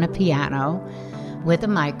sitting on a piano with a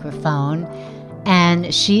microphone,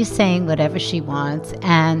 and she's saying whatever she wants,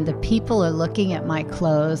 and the people are looking at my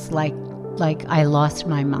clothes like I lost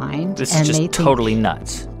my mind. This is just totally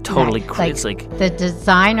nuts. Totally crazy. Like the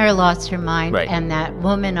designer lost her mind, and that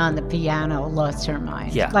woman on the piano lost her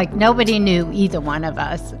mind. Yeah. Like nobody knew either one of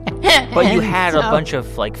us. But you had a bunch of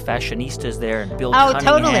fashionistas there, and Bill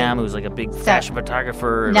Cunningham, who was like a big fashion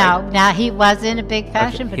photographer. No, he wasn't a big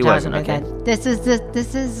fashion photographer. He wasn't, okay. This is the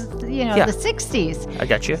 60s. I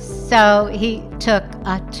got you. So he took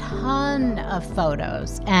a ton of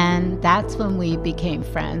photos, and that's when we became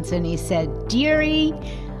friends. And he said, "Dearie,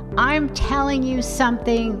 I'm telling you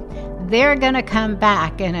something, they're going to come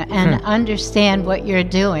back and understand what you're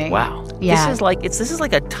doing. Wow. Yeah. This is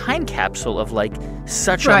like a time capsule of like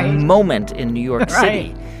such a moment in New York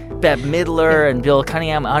City. Bette Midler and Bill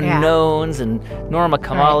Cunningham, unknowns, and Norma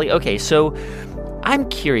Kamali. Right. Okay, so I'm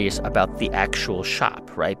curious about the actual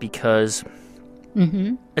shop, right? Because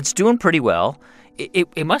it's doing pretty well.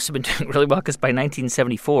 It must have been doing really well because by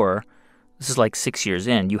 1974, this is like 6 years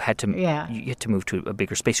in, you had to move to a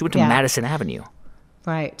bigger space. You went to Madison Avenue.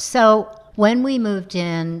 Right. So when we moved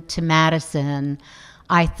in to Madison,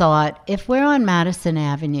 I thought, if we're on Madison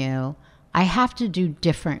Avenue, I have to do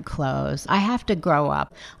different clothes. I have to grow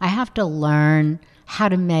up. I have to learn how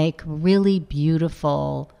to make really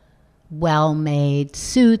beautiful, well-made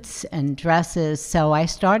suits and dresses. So I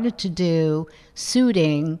started to do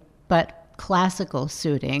suiting, but classical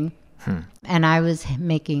suiting. And I was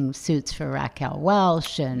making suits for Raquel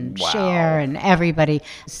Welch and Cher and everybody.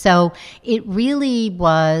 So it really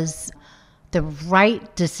was the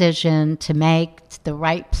right decision to make, the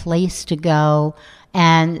right place to go.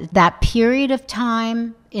 And that period of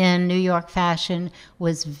time in New York fashion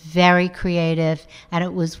was very creative, and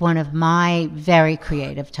it was one of my very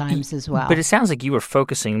creative times as well. But it sounds like you were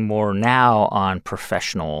focusing more now on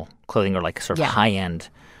professional clothing or like sort of high-end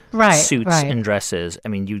suits and dresses. I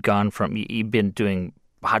mean, you've been doing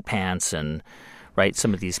hot pants and,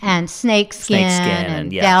 some of these. And snakeskin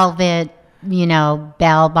and velvet,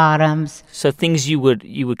 bell bottoms. So things you would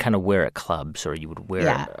kind of wear at clubs or you would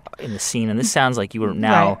wear in the scene. And this sounds like you were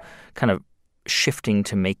now kind of shifting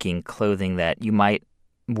to making clothing that you might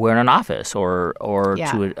wear in an office or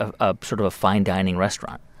to a sort of a fine dining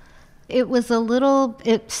restaurant. It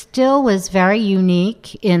still was very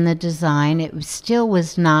unique in the design. It still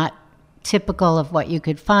was not typical of what you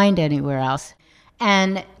could find anywhere else.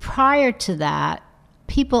 And prior to that,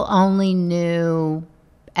 people only knew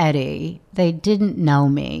Eddie. They didn't know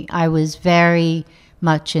me. I was very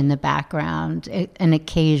much in the background, an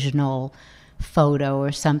occasional photo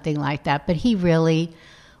or something like that. But he really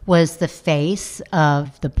was the face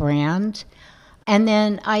of the brand. And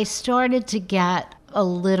then I started to get a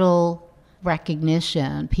little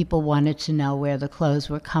recognition. People wanted to know where the clothes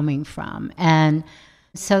were coming from. And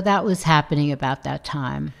so that was happening about that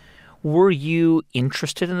time. Were you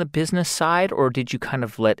interested in the business side, or did you kind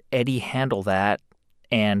of let Eddie handle that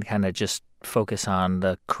and kind of just focus on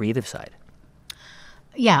the creative side?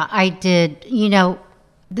 Yeah, I did.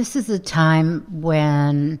 This is a time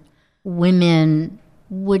when women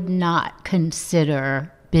would not consider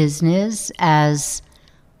business as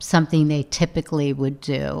something they typically would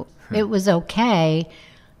do. It was okay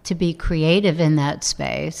to be creative in that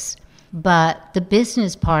space, but the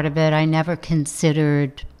business part of it, I never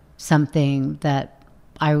considered something that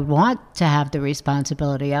I would want to have the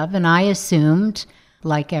responsibility of. And I assumed,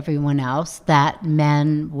 like everyone else, that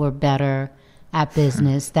men were better at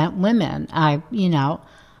business than women.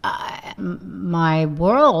 My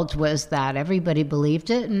world was that everybody believed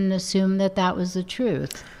it and assumed that was the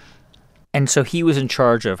truth. And so he was in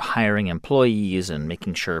charge of hiring employees and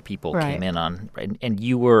making sure people came in on, and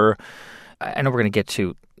you were, I know we're going to get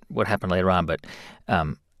to what happened later on, but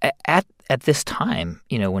at this time,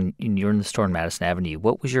 when you're in the store on Madison Avenue,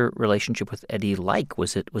 what was your relationship with Eddie like?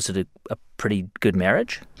 Was it a pretty good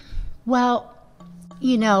marriage? Well,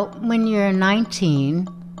 when you're 19,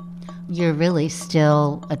 you're really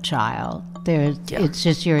still a child. It's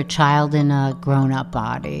just you're a child in a grown-up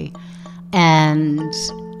body. And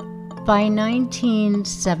by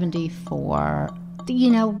 1974,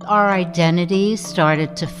 our identities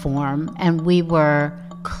started to form, and we were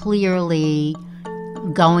clearly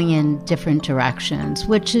going in different directions,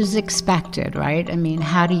 which is expected, right? I mean,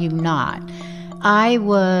 how do you not? I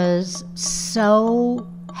was so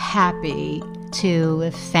happy to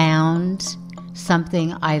have found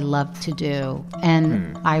something I loved to do.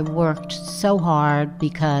 And I worked so hard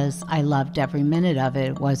because I loved every minute of it.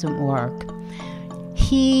 It wasn't work.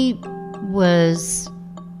 He was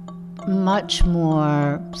much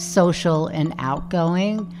more social and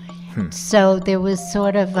outgoing. So there was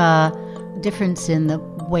sort of a difference in the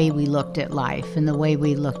way we looked at life and the way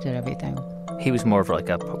we looked at everything. He was more of like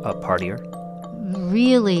a partier?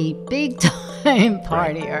 Really big time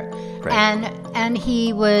partier. Right. And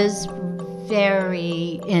he was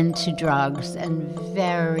very into drugs and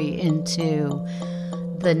very into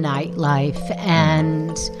the nightlife,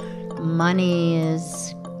 and money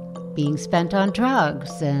is being spent on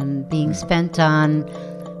drugs and being spent on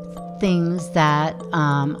things that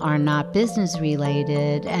are not business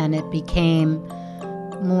related, and it became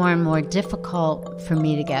more and more difficult for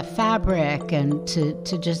me to get fabric and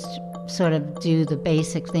to just sort of do the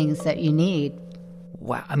basic things that you need.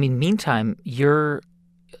 Wow. I mean, meantime, your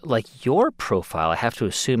profile, I have to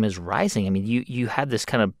assume, is rising. I mean, you had this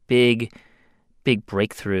kind of big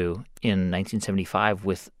breakthrough in 1975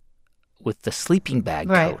 with the sleeping bag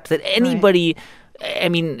coat that anybody. I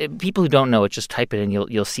mean, people who don't know it, just type it in.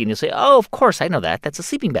 You'll see, and you'll say, "Oh, of course, I know that. That's a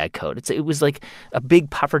sleeping bag coat." It was like a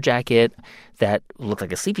big puffer jacket that looked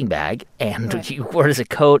like a sleeping bag, and you wore it as a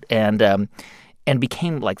coat, and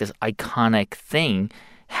became like this iconic thing.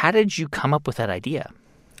 How did you come up with that idea?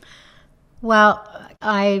 Well,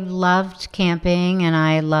 I loved camping, and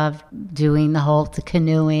I loved doing the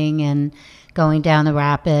canoeing and going down the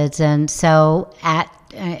rapids, and so at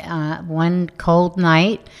one cold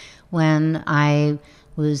night, when I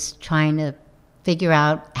was trying to figure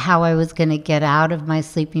out how I was going to get out of my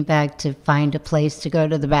sleeping bag to find a place to go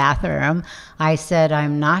to the bathroom, I said,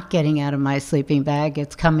 I'm not getting out of my sleeping bag.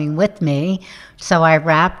 It's coming with me. So I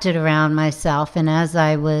wrapped it around myself. And as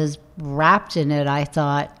I was wrapped in it, I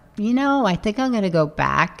thought, I think I'm going to go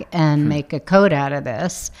back and make a coat out of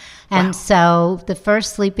this. And so the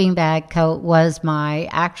first sleeping bag coat was my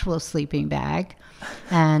actual sleeping bag.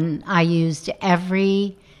 And I used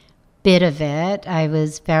every bit of it. I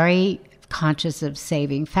was very conscious of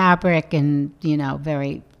saving fabric and,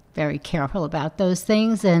 very, very careful about those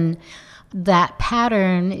things. And that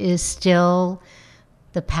pattern is still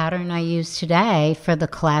the pattern I use today for the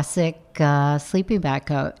classic sleeping bag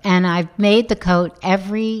coat. And I've made the coat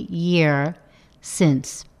every year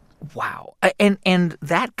since. Wow. And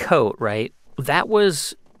that coat, right, that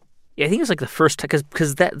was... I think it was like the first time,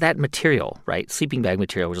 because that material, right, sleeping bag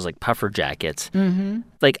material, which is like puffer jackets. Mm-hmm.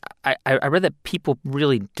 Like I read that people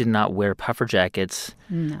really did not wear puffer jackets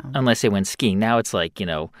unless they went skiing. Now it's like,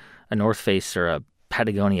 a North Face or a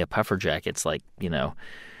Patagonia puffer jacket's like,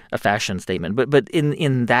 a fashion statement. But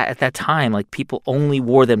in that at that time, like people only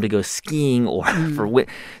wore them to go skiing or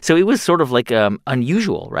so it was sort of like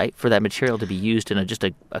unusual, right, for that material to be used in just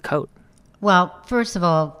a coat. Well, first of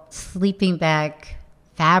all, sleeping bag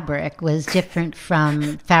fabric was different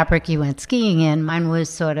from fabric you went skiing in. Mine was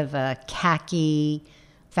sort of a khaki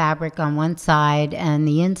fabric on one side, and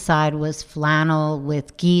the inside was flannel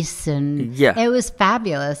with geese, and it was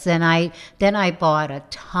fabulous. And then I bought a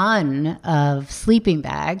ton of sleeping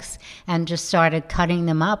bags and just started cutting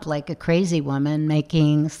them up like a crazy woman,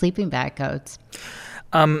 making sleeping bag coats.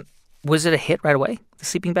 Was it a hit right away, the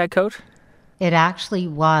sleeping bag coat? It actually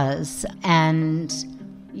was. And,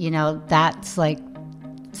 that's like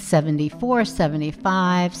 74,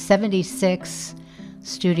 75, 76,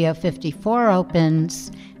 Studio 54 opens,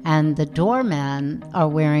 and the doormen are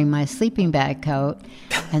wearing my sleeping bag coat.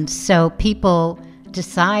 And so people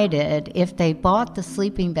decided if they bought the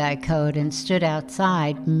sleeping bag coat and stood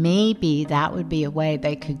outside, maybe that would be a way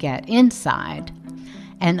they could get inside.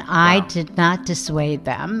 And I did not dissuade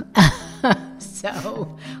them.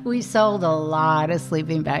 So we sold a lot of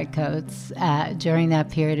sleeping bag coats during that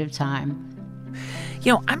period of time.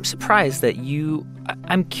 I'm surprised that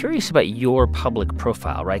I'm curious about your public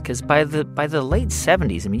profile, right? Because by the late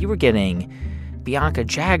 70s, I mean, you were getting Bianca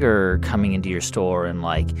Jagger coming into your store and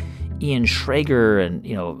like Ian Schrager and,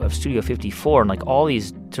 of Studio 54 and like all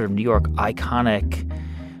these sort of New York iconic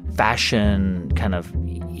fashion kind of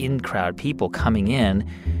in-crowd people coming in.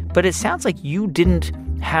 But it sounds like you didn't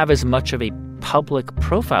have as much of a public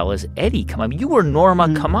profile as Eddie. I mean, you were Norma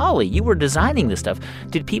Kamali. You were designing this stuff.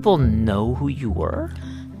 Did people know who you were?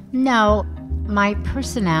 No. My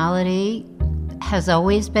personality has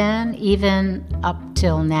always been, even up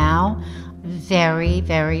till now, very,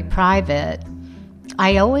 very private.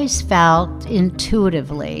 I always felt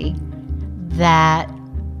intuitively that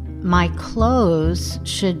my clothes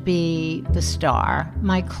should be the star.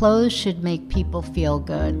 My clothes should make people feel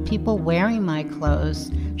good. People wearing my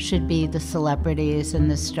clothes should be the celebrities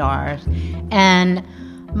and the stars. And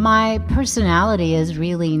my personality is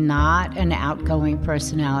really not an outgoing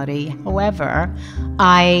personality. However,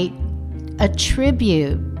 I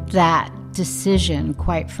attribute that decision,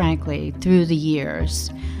 quite frankly, through the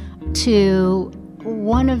years to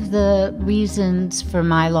one of the reasons for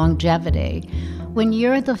my longevity. When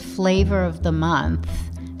you're the flavor of the month,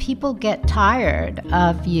 people get tired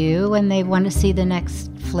of you and they want to see the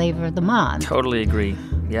next flavor of the month. Totally agree.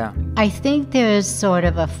 Yeah. I think there's sort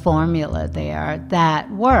of a formula there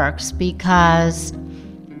that works because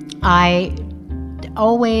I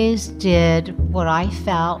always did what I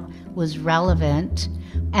felt was relevant,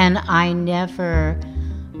 and I never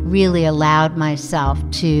really allowed myself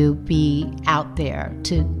to be out there.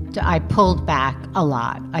 I pulled back a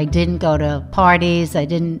lot. I didn't go to parties. I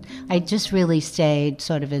just really stayed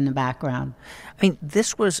sort of in the background. I mean,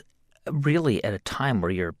 this was really at a time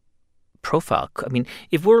where your profile? I mean,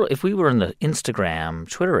 if we were in the Instagram,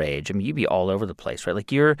 Twitter age, I mean, you'd be all over the place, right?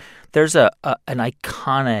 Like there's an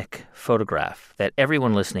iconic photograph that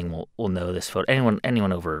everyone listening will know this photo.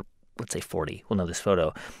 Anyone over, let's say 40 will know this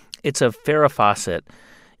photo. It's of Farrah Fawcett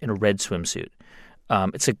in a red swimsuit.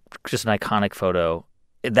 It's just an iconic photo.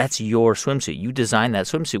 That's your swimsuit. You designed that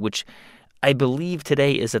swimsuit, which I believe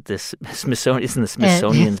today is at this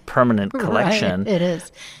Smithsonian's permanent collection. Right, it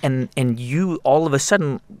is. And you all of a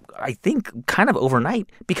sudden, I think kind of overnight,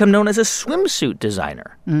 become known as a swimsuit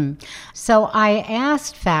designer. So I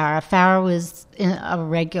asked Farrah. Farrah was a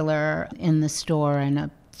regular in the store and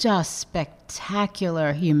a just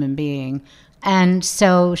spectacular human being. And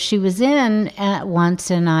so she was in at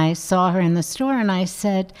once, and I saw her in the store, and I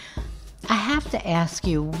said, I have to ask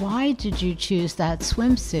you, why did you choose that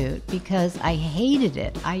swimsuit? Because I hated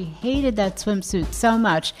it. I hated that swimsuit so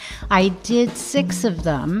much. I did 6 of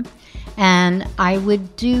them, and I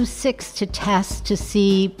would do 6 to test to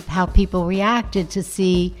see how people reacted, to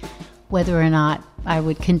see whether or not I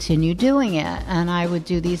would continue doing it. And I would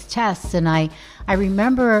do these tests, and I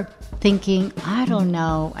remember thinking, I don't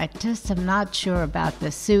know, I just am not sure about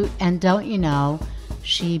this suit. And don't you know,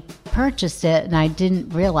 she purchased it, and I didn't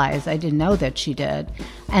know that she did.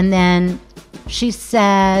 And then she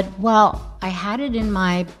said, well, I had it in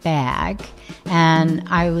my bag, and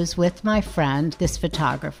I was with my friend, this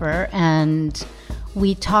photographer, and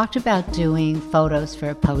we talked about doing photos for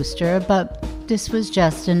a poster, but this was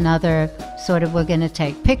just another sort of, we're going to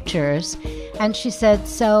take pictures. And she said,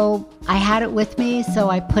 so I had it with me, so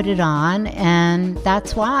I put it on, and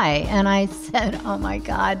that's why. And I said, oh my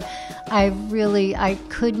God, I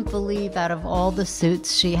couldn't believe out of all the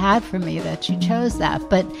suits she had for me that she chose that.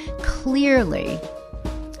 But clearly,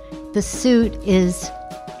 the suit is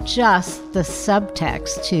just the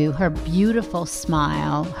subtext to her beautiful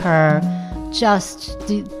smile, her just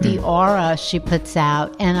the aura she puts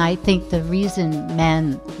out. And I think the reason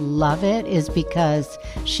men love it is because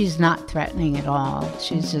she's not threatening at all.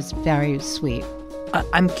 She's just very sweet.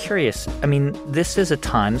 I'm curious. I mean, this is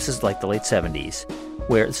like the late 70s,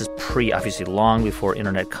 where this is obviously long before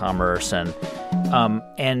internet commerce.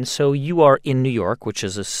 And so you are in New York, which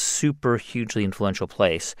is a super hugely influential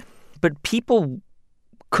place. But people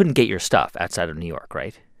couldn't get your stuff outside of New York,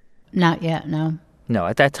 right? Not yet, no. No,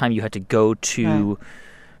 at that time you had to go to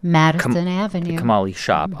Madison Avenue, the Kamali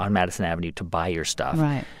shop on Madison Avenue to buy your stuff.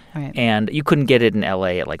 Right. And you couldn't get it in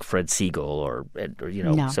L.A. at like Fred Siegel or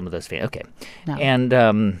some of those. Okay. No. And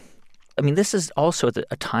I mean, this is also at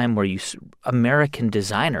a time where American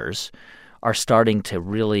designers are starting to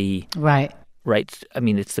really right. I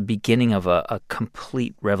mean, it's the beginning of a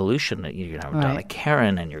complete revolution. You're going to have Donna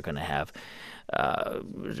Karan, and you're going to have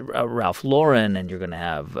Ralph Lauren, and you're going to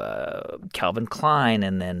have Calvin Klein,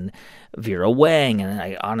 and then Vera Wang,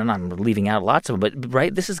 and on and on. I'm leaving out lots of them, but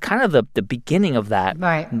right, this is kind of the beginning of that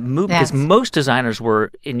move, because most designers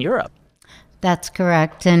were in Europe. That's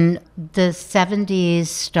correct, and the 70s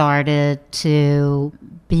started to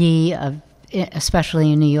be,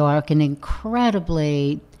 especially in New York, an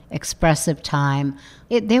incredibly expressive time.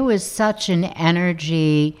 There was such an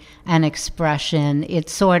energy and expression. It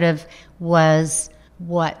sort of was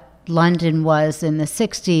what London was in the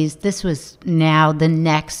 60s. This was now the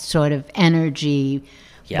next sort of energy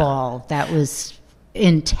ball that was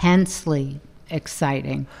intensely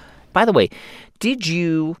exciting. By the way, did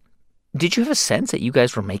you have a sense that you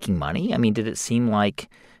guys were making money? I mean, did it seem like,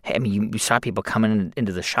 hey, I mean, you saw people coming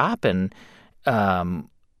into the shop, and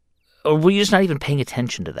or were you just not even paying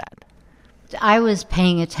attention to that? I was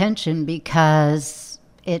paying attention because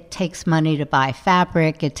it takes money to buy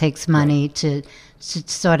fabric. It takes money to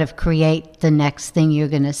sort of create the next thing you're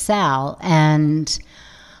going to sell. And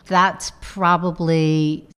that's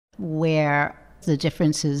probably where the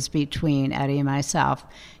differences between Eddie and myself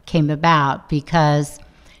came about, because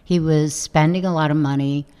he was spending a lot of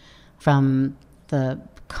money from the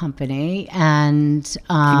company, and he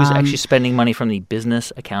was actually spending money from the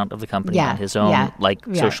business account of the company on his own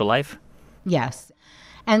social life. Yes.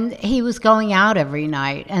 And he was going out every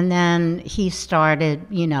night, and then he started,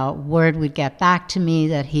 word would get back to me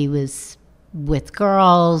that he was with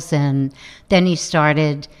girls, and then he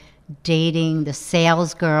started dating the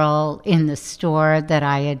sales girl in the store that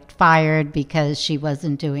I had fired because she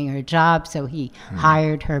wasn't doing her job, so he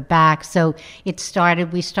hired her back. So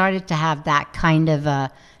we started to have that kind of a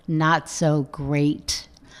not so great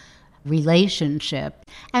relationship.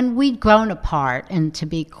 And we'd grown apart, and to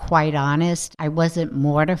be quite honest, I wasn't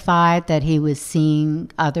mortified that he was seeing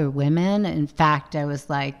other women. In fact, I was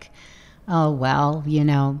like, oh, well,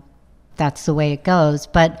 that's the way it goes.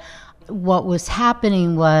 But what was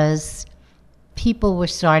happening was people were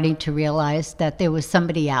starting to realize that there was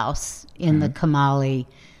somebody else in the Kamali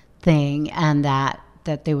thing, and that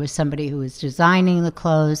there was somebody who was designing the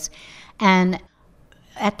clothes. And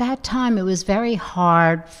at that time, it was very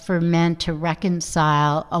hard for men to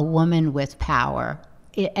reconcile a woman with power.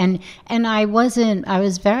 And I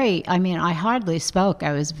hardly spoke.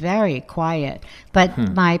 I was very quiet. But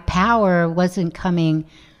my power wasn't coming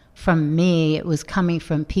from me. It was coming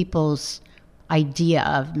from people's idea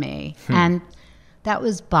of me. And that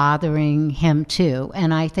was bothering him too.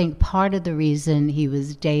 And I think part of the reason he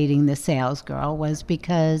was dating the sales girl was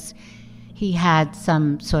because he had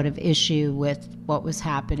some sort of issue with what was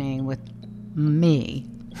happening with me.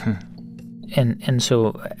 And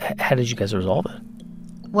so how did you guys resolve it?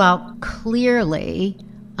 Well, clearly,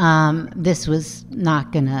 this was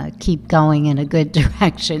not going to keep going in a good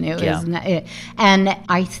direction. It was not, and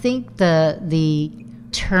I think the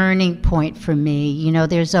turning point for me,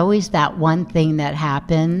 there's always that one thing that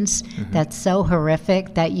happens that's so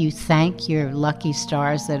horrific that you thank your lucky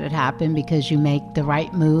stars that it happened because you make the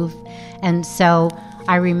right move. And so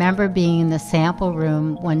I remember being in the sample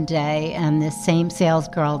room one day, and this same sales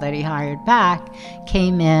girl that he hired back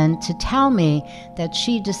came in to tell me that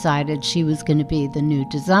she decided she was going to be the new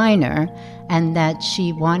designer and that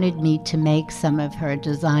she wanted me to make some of her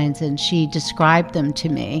designs, and she described them to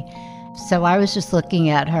me. So I was just looking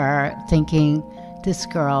at her thinking, this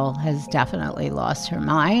girl has definitely lost her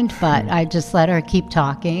mind, but I just let her keep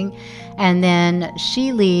talking. And then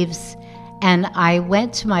she leaves, and I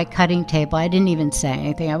went to my cutting table. I didn't even say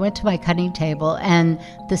anything. I went to my cutting table, and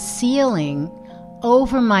the ceiling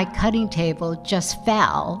over my cutting table just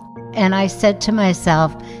fell. And I said to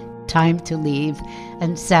myself, time to leave.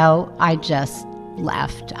 And so I just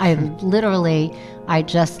left. I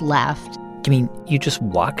just left. You mean you just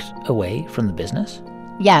walked away from the business?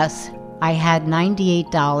 Yes. I had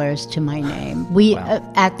 $98 to my name.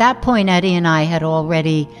 At that point, Eddie and I had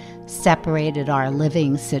already separated our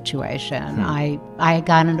living situation. I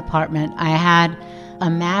got an apartment. I had a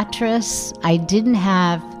mattress. I didn't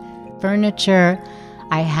have furniture.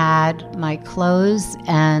 I had my clothes,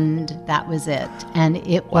 and that was it. And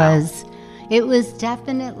it was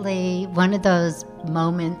definitely one of those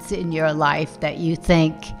moments in your life that you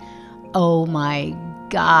think, oh my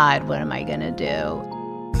God, what am I going to do?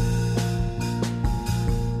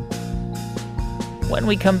 When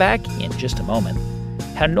we come back in just a moment,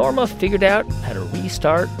 how Norma figured out how to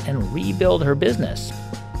restart and rebuild her business,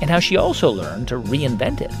 and how she also learned to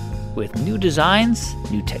reinvent it with new designs,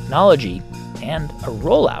 new technology, and a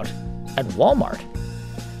rollout at Walmart.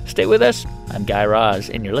 Stay with us. I'm Guy Raz,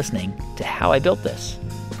 and you're listening to How I Built This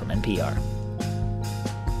from NPR.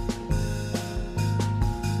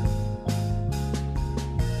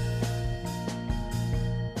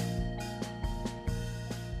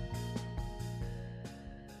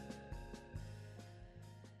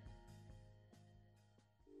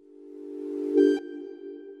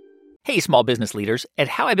 Hey, small business leaders. At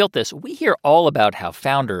How I Built This, we hear all about how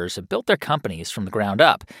founders have built their companies from the ground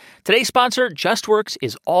up. Today's sponsor, JustWorks,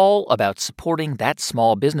 is all about supporting that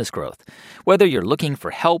small business growth. Whether you're looking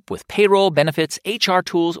for help with payroll, benefits, HR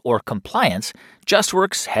tools, or compliance,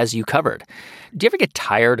 JustWorks has you covered. Do you ever get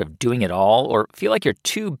tired of doing it all, or feel like you're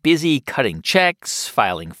too busy cutting checks,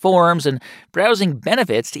 filing forms, and browsing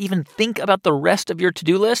benefits to even think about the rest of your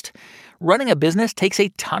to-do list? Running a business takes a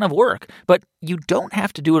ton of work, but you don't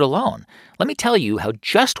have to do it alone. Let me tell you how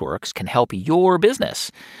JustWorks can help your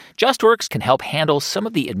business. JustWorks can help handle some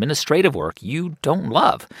of the administrative work you don't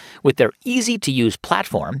love. With their easy-to-use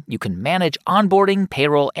platform, you can manage onboarding,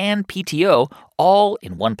 payroll, and PTO all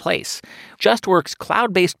in one place. JustWorks'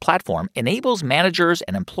 cloud-based platform enables managers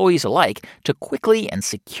and employees alike to quickly and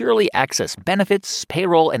securely access benefits,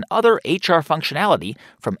 payroll, and other HR functionality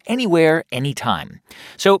from anywhere, anytime.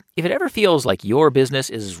 So if it ever feels like your business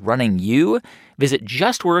is running you, visit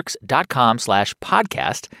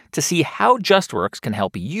justworks.com/podcast to see how JustWorks can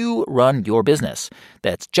help you run your business.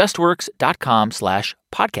 That's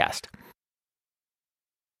justworks.com/podcast.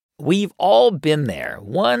 We've all been there.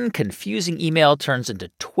 One confusing email turns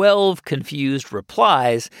into 12 confused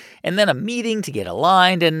replies, and then a meeting to get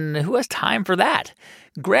aligned, and who has time for that?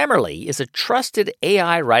 Grammarly is a trusted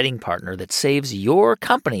AI writing partner that saves your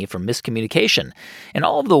company from miscommunication and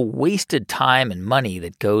all of the wasted time and money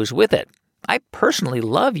that goes with it. I personally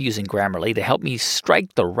love using Grammarly to help me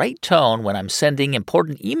strike the right tone when I'm sending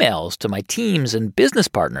important emails to my teams and business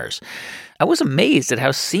partners. I was amazed at how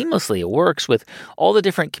seamlessly it works with all the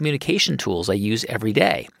different communication tools I use every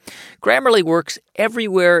day. Grammarly works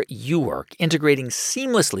everywhere you work, integrating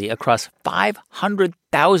seamlessly across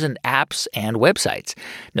 500,000 apps and websites.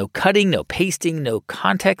 No cutting, no pasting, no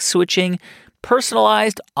context switching.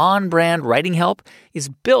 Personalized, on-brand writing help is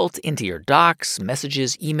built into your docs,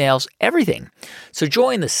 messages, emails, everything. So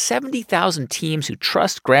join the 70,000 teams who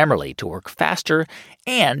trust Grammarly to work faster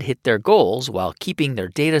and hit their goals while keeping their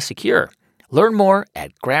data secure. Learn more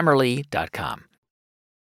at Grammarly.com.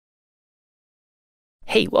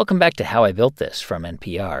 Hey, welcome back to How I Built This from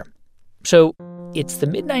NPR. So, it's the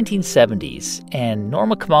mid-1970s, and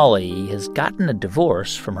Norma Kamali has gotten a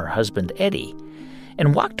divorce from her husband, Eddie,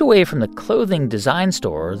 and walked away from the clothing design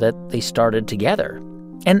store that they started together.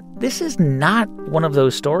 And this is not one of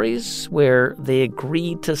those stories where they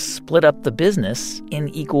agreed to split up the business in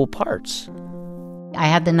equal parts. I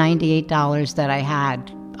had the $98 that I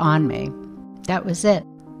had on me. That was it.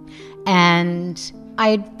 And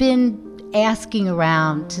I'd been asking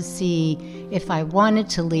around to see if I wanted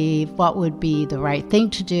to leave, what would be the right thing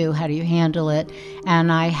to do, how do you handle it?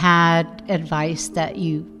 And I had advice that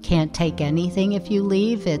you can't take anything if you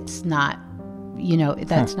leave. It's not,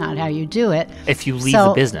 that's not how you do it. If you leave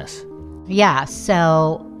the business. Yeah,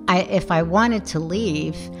 so if I wanted to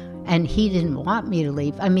leave and he didn't want me to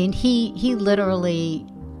leave, I mean, he literally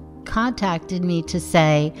contacted me to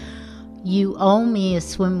say, you owe me a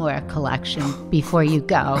swimwear collection before you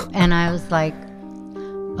go. And I was like,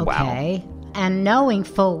 okay. Wow. And knowing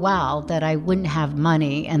full well that I wouldn't have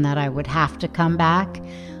money and that I would have to come back.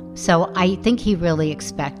 So I think he really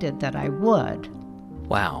expected that I would.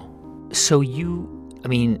 Wow. So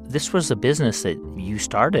this was a business that you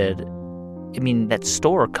started. That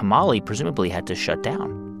store, Kamali, presumably had to shut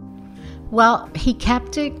down. Well, he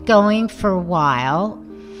kept it going for a while.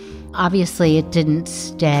 Obviously, it didn't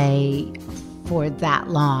stay for that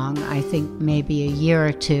long. I think maybe a year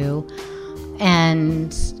or two.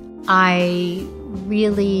 And I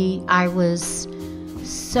was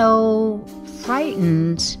so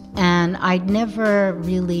frightened, and I never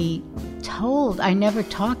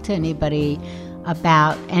talked to anybody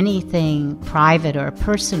about anything private or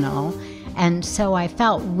personal. And so I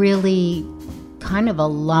felt really kind of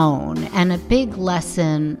alone. And a big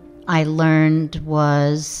lesson I learned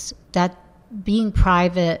was that being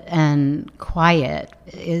private and quiet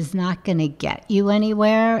is not going to get you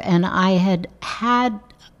anywhere. And I had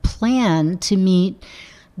planned to meet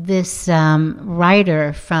this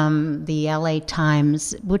writer from the LA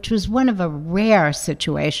Times, which was one of a rare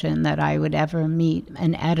situation that I would ever meet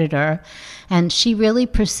an editor. And she really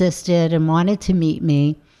persisted and wanted to meet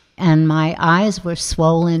me. And my eyes were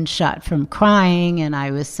swollen shut from crying, and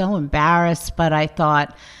I was so embarrassed, but I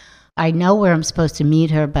thought, I know where I'm supposed to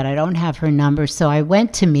meet her, but I don't have her number. So I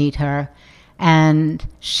went to meet her, and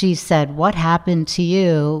she said, what happened to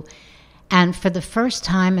you? And for the first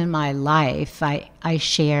time in my life, I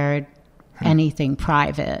shared anything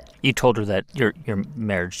private. You told her that your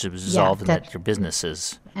marriage was dissolved and that your business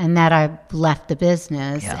is... And that I left the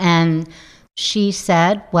business. Yeah. And she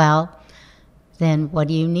said, well, then what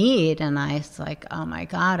do you need? And I was like, oh my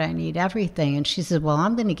God, I need everything. And she said, well,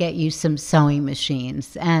 I'm going to get you some sewing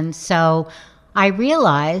machines. And so I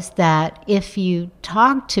realized that if you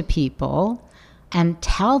talk to people and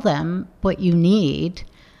tell them what you need,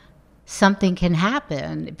 something can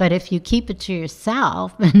happen. But if you keep it to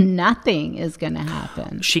yourself, nothing is going to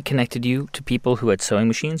happen. She connected you to people who had sewing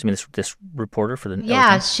machines? This reporter for the...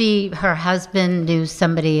 Yeah, her husband knew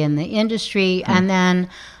somebody in the industry. And then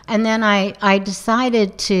I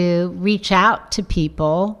decided to reach out to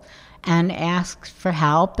people and ask for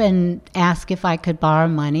help and ask if I could borrow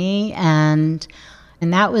money. And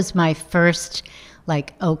that was my first,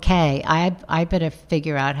 okay, I better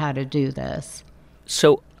figure out how to do this.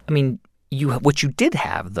 So, what you did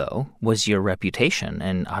have, though, was your reputation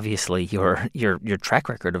and obviously your track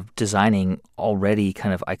record of designing already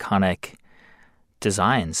kind of iconic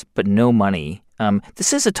designs, but no money.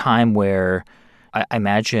 This is a time where I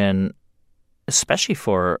imagine, especially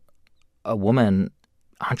for a woman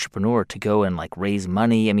entrepreneur to go and raise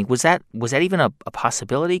money. Was that even a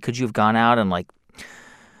possibility? Could you have gone out and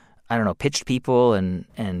pitched people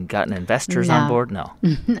and gotten investors on board? No.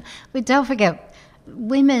 But don't forget,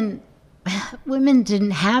 women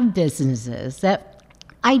didn't have businesses. That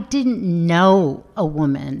I didn't know a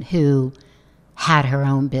woman who had her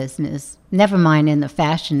own business, never mind in the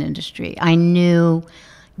fashion industry. I knew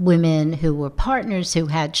women who were partners who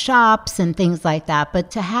had shops and things like that.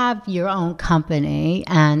 But to have your own company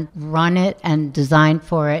and run it and design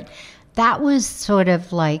for it, that was sort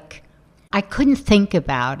of I couldn't think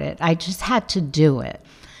about it. I just had to do it.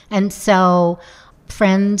 And so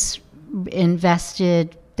friends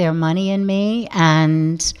invested their money in me,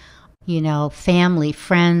 and, family,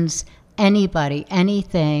 friends, anybody,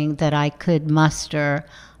 anything that I could muster,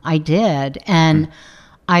 I did. And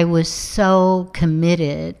I was so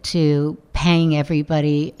committed to paying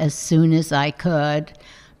everybody as soon as I could,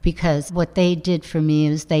 because what they did for me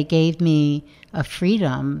is they gave me a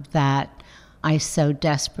freedom that I so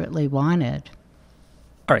desperately wanted.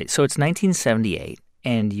 All right, so it's 1978,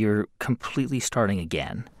 and you're completely starting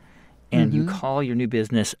again. And you call your new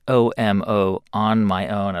business OMO, On My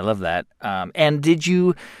Own. I love that. And did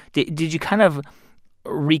you kind of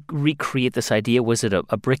recreate this idea? Was it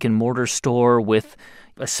a brick and mortar store with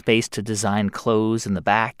a space to design clothes in the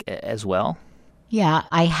back as well? Yeah,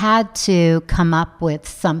 I had to come up with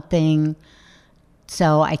something.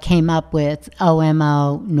 So I came up with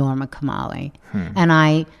OMO Norma Kamali. And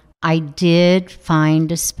I did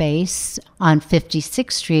find a space on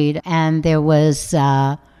 56th Street, and there was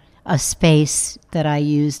a space that I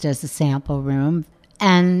used as a sample room.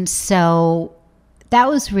 And so that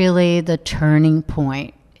was really the turning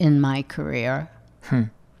point in my career.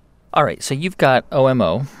 All right, so you've got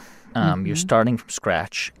OMO. You're starting from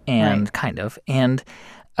scratch, and Right. kind of. And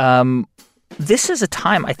this is a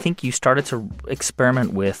time I think you started to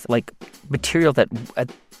experiment with like material that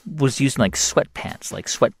was used in like sweatpants, like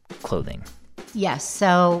sweat clothing. Yes,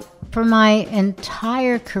 so for my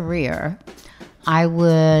entire career, I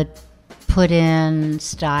would put in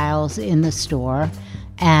styles in the store,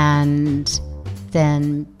 and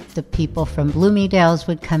then the people from Bloomingdale's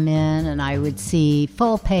would come in, and I would see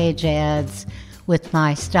full-page ads with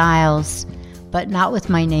my styles, but not with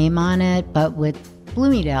my name on it, but with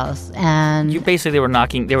Bloomingdale's. And You basically they were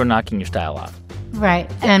knocking your style off.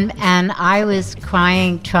 right, and I was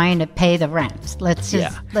trying to pay the rent. Let's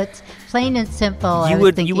plain and simple. I was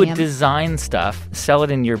You thinking would of- design stuff, sell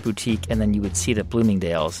it in your boutique, and then you would see it at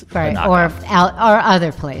Bloomingdale's. a right, knockoff. or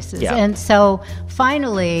other places. Yeah. And so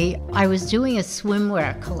finally, I was doing a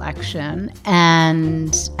swimwear collection,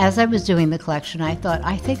 and as I was doing the collection, I thought,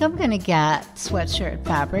 I think I'm going to get sweatshirt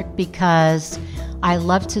fabric because I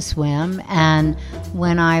love to swim, and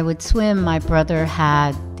when I would swim, my brother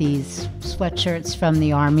had these sweatshirts from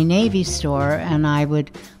the Army-Navy store, and I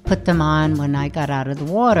would put them on when I got out of the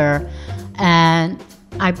water. And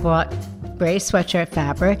I bought gray sweatshirt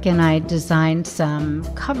fabric, and I designed some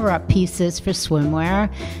cover-up pieces for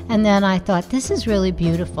swimwear. And then I thought, this is really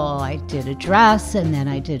beautiful. I did a dress, and then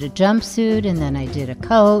I did a jumpsuit, and then I did a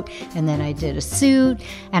coat, and then I did a suit,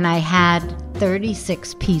 and I had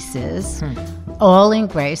 36 pieces, all in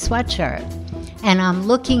gray sweatshirt. And I'm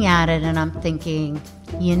looking at it, and I'm thinking,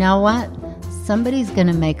 you know what? Somebody's going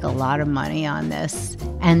to make a lot of money on this,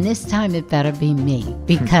 and this time it better be me,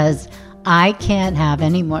 because I can't have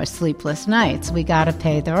any more sleepless nights. We got to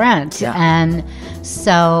pay the rent. Yeah. And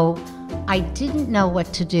so I didn't know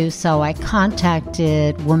what to do, so I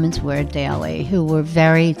contacted Women's Wear Daily, who were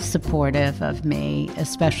very supportive of me,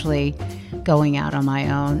 especially going out on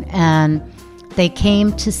my own. And they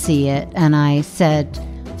came to see it, and I said,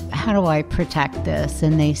 how do I protect this?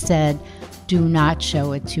 And they said, do not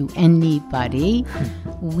show it to anybody.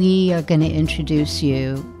 We are going to introduce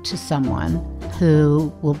you to someone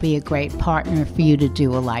who will be a great partner for you to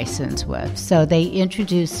do a license with. So they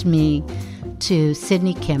introduced me to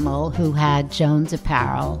Sydney Kimmel, who had Jones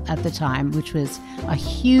Apparel at the time, which was a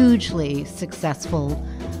hugely successful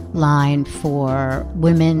line for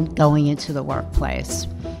women going into the workplace.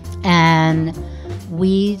 And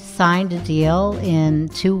we signed a deal. In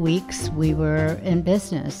 2 weeks, we were in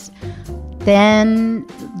business. Then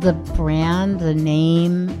the brand, the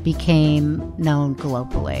name became known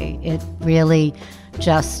globally. It really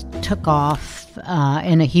just took off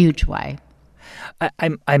in a huge way.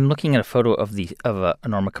 I'm looking at a photo of a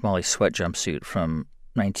Norma Kamali sweat jumpsuit from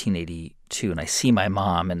 1982, and I see my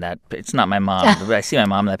mom in that. It's not my mom, but I see my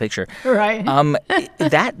mom in that picture. Right.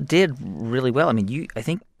 That did really well. I mean, I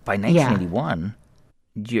think by 1981,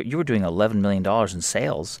 you were doing $11 million in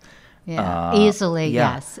sales. Yeah, easily,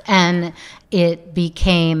 yeah. yes. And it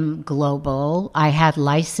became global. I had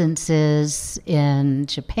licenses in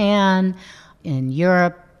Japan, in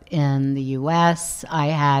Europe, in the U.S. I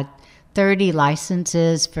had 30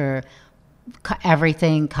 licenses for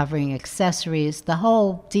everything, covering accessories, the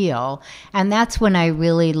whole deal. And that's when I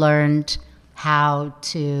really learned how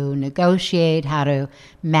to negotiate, how to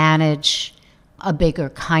manage a bigger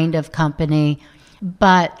kind of company.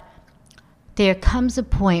 But there comes a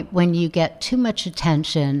point when you get too much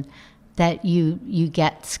attention that you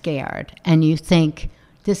get scared, and you think,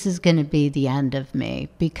 this is going to be the end of me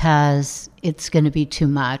because it's going to be too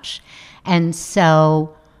much. And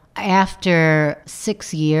so after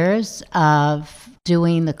 6 years of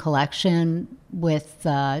doing the collection with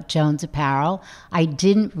Jones Apparel, I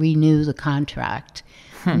didn't renew the contract.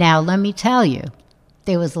 Now, let me tell you,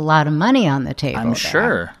 there was a lot of money on the table. I'm there.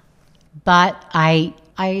 sure. But I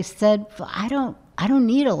I said, I don't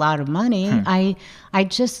need a lot of money. I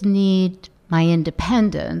just need my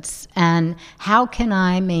independence. And how can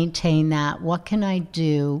I maintain that? What can I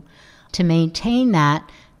do to maintain that,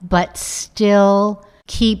 but still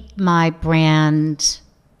keep my brand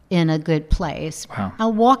in a good place? Wow. Now,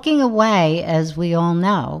 walking away, as we all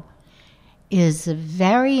know, is a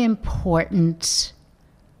very important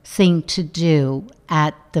thing to do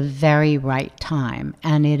at the very right time.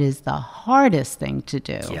 And it is the hardest thing to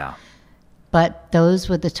do. Yeah. But those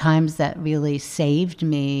were the times that really saved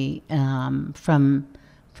me from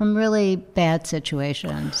really bad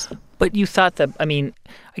situations. But you thought that, I mean,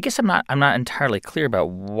 I guess I'm not entirely clear about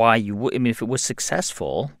why you would. I mean, if it was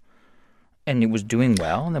successful and it was doing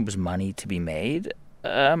well and there was money to be made,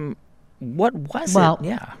 what was it?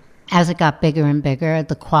 Yeah. As it got bigger and bigger,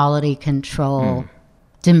 the quality control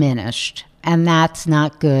diminished. And that's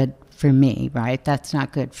not good for me, right? That's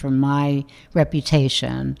not good for my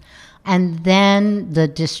reputation. And then the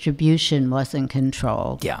distribution wasn't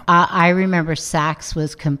controlled. Yeah. I remember Saks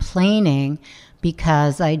was complaining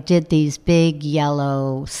because I did these big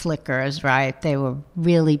yellow slickers, right? They were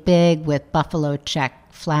really big with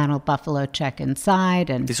flannel buffalo check inside.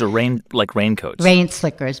 And these are raincoats. Rain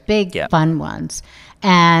slickers, big fun ones.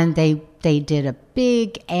 And they did a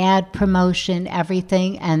big ad promotion,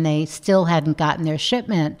 everything, and they still hadn't gotten their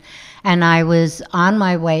shipment. And I was on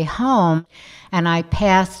my way home, and I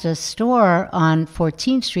passed a store on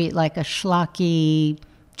 14th Street, like a schlocky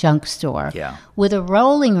junk store, with a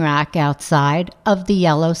rolling rack outside of the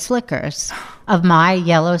yellow slickers, of my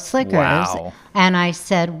yellow slickers. Wow. And I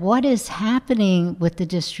said, what is happening with the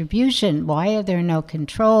distribution? Why are there no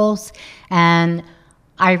controls? And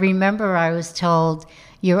I remember I was told,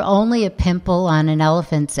 you're only a pimple on an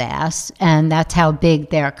elephant's ass, and that's how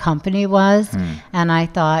big their company was. And I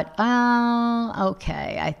thought, oh,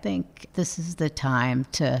 okay, I think this is the time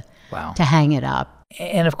to hang it up.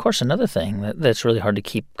 And of course, another thing that's really hard to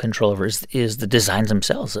keep control over is the designs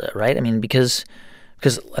themselves, right? I mean, because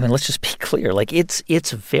I mean, let's just be clear. Like,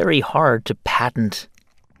 it's very hard to patent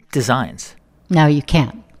designs. No, you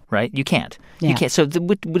can't. Right? You can't. Yeah. You can't. So,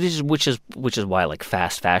 which is why like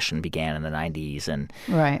fast fashion began in the 90s, and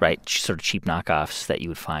right, sort of cheap knockoffs that you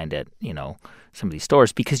would find at some of these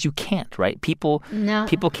stores, because you can't. Right? People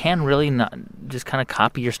can really not just kind of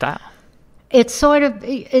copy your style. It's sort of,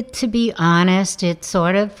 to be honest, it's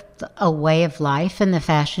sort of a way of life in the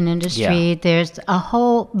fashion industry. Yeah. There's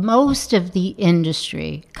most of the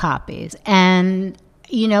industry copies. And,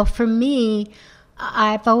 for me,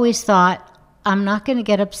 I've always thought, I'm not going to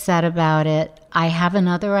get upset about it. I have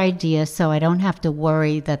another idea, so I don't have to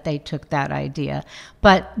worry that they took that idea.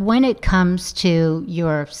 But when it comes to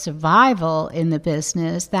your survival in the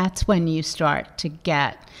business, that's when you start to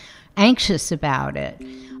get anxious about it.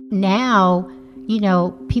 Now,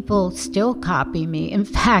 people still copy me. In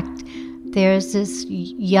fact, there's this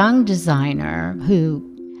young designer who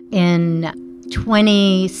in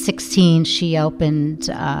 2016, she did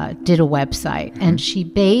a website, and she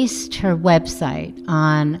based her website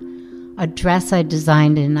on a dress I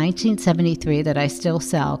designed in 1973 that I still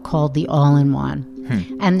sell, called the All-in-One.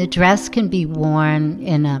 And the dress can be worn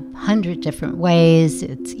in 100 different ways.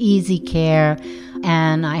 It's easy care.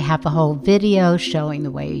 And I have a whole video showing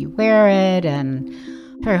the way you wear it. And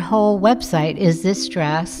her whole website is this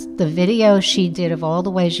dress, the video she did of all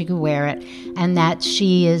the ways you could wear it, and that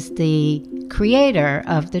she is the creator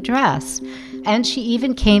of the dress. And she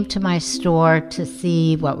even came to my store to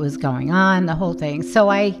see what was going on, the whole thing. So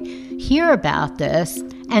I hear about this,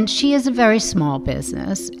 and she is a very small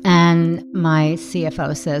business. And my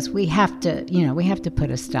CFO says, we have to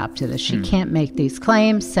put a stop to this. She can't make these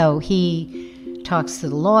claims. So he talks to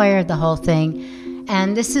the lawyer, the whole thing.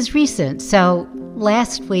 And this is recent. So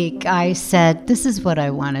last week I said, this is what I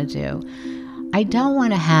want to do. I don't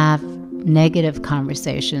want to have negative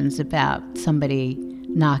conversations about somebody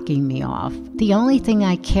knocking me off. The only thing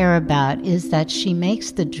I care about is that she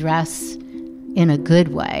makes the dress in a good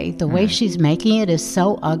way. The way she's making it is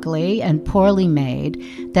so ugly and poorly made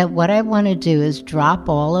that what I want to do is drop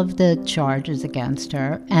all of the charges against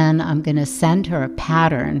her, and I'm going to send her a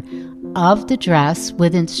pattern of the dress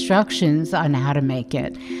with instructions on how to make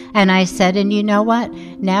it. And I said, and you know what?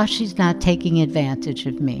 Now she's not taking advantage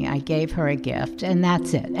of me. I gave her a gift, and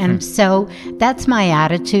that's it. And so that's my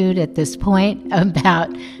attitude at this point about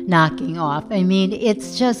knocking off. I mean,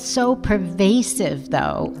 it's just so pervasive,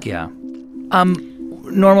 though. Yeah.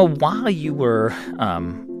 Norma, while you were,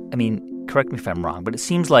 correct me if I'm wrong, but it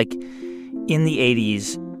seems like in the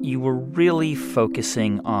 80s, you were really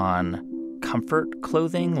focusing on comfort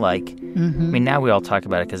clothing? Like, I mean, now we all talk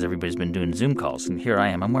about it because everybody's been doing Zoom calls, and here I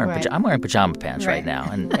am. I'm wearing pajama pants right now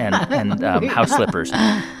and house slippers.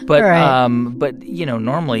 But but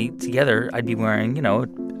normally together I'd be wearing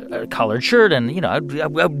a collared shirt, and I'd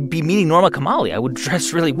be meeting Norma Kamali. I would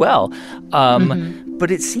dress really well.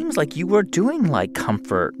 But it seems like you were doing like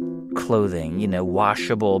comfort clothing,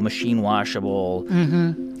 washable, machine washable.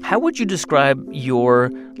 How would you describe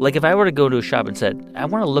like if I were to go to a shop and said, I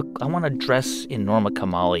want to dress in Norma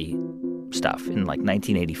Kamali stuff in like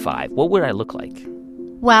 1985, what would I look like?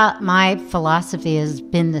 Well, my philosophy has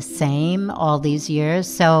been the same all these years.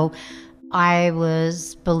 So I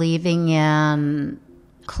was believing in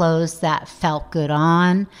clothes that felt good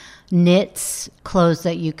on, knits, clothes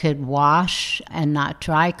that you could wash and not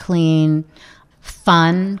dry clean,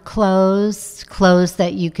 fun clothes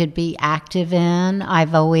that you could be active in.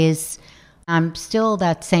 I'm still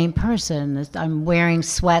that same person. I'm wearing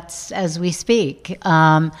sweats as we speak.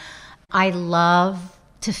 I love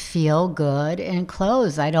to feel good in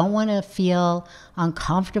clothes. I don't want to feel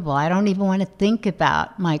uncomfortable. I don't even want to think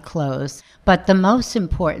about my clothes. But the most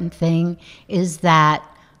important thing is that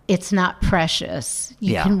it's not precious.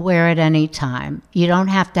 You can wear it any time. You don't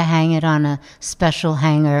have to hang it on a special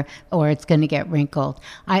hanger or it's going to get wrinkled.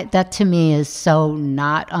 That to me is so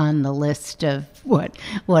not on the list of what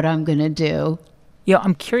I'm going to do. Yeah,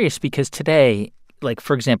 I'm curious because today, like,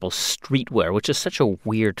 for example, streetwear, which is such a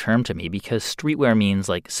weird term to me because streetwear means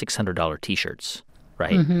like $600 T-shirts,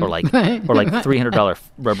 right? Or like $300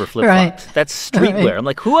 rubber flip-flops. That's streetwear. Right. I'm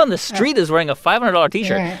like, who on the street is wearing a $500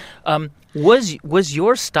 T-shirt? Right. Was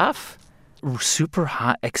your stuff super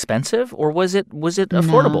expensive, or was it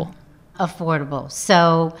affordable? No, affordable.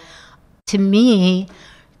 So to me,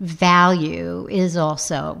 value is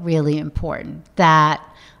also really important, that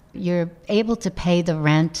you're able to pay the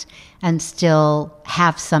rent and still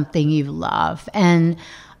have something you love. And,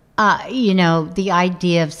 the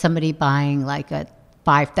idea of somebody buying like a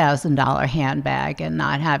 $5,000 handbag and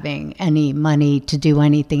not having any money to do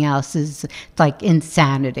anything else is like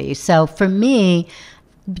insanity. So for me,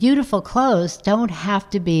 beautiful clothes don't have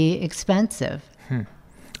to be expensive.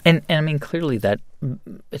 And I mean, clearly that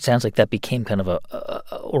it sounds like that became kind of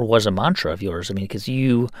or was a mantra of yours. I mean, because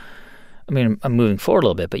I'm moving forward a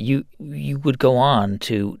little bit, but you would go on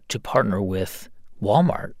to partner with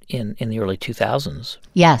Walmart in the early 2000s.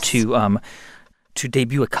 Yes. To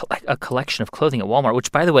debut a collection of clothing at Walmart,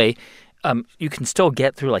 which, by the way, you can still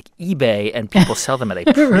get through like eBay, and people sell them at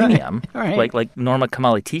a premium, right. like Norma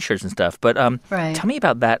Kamali T-shirts and stuff. But tell me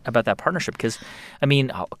about that partnership, because I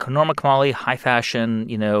mean, Norma Kamali, high fashion.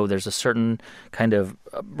 There's a certain kind of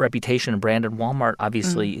reputation and brand, and Walmart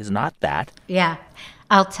obviously is not that. Yeah,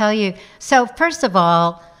 I'll tell you. So first of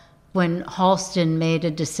all, when Halston made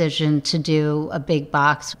a decision to do a big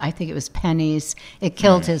box, I think it was Penny's, it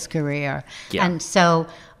killed his career. Yeah. And so,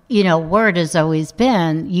 word has always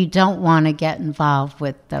been, you don't want to get involved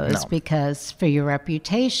with those because for your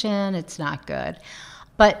reputation, it's not good.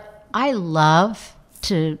 But I love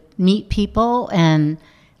to meet people and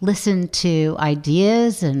listen to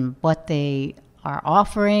ideas and what they are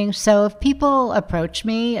offering. So if people approach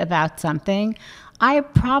me about something, I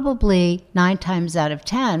probably 9 times out of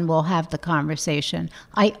 10 will have the conversation.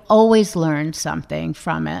 I always learn something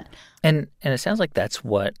from it. And it sounds like that's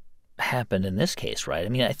what happened in this case, right? I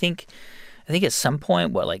mean, I think at some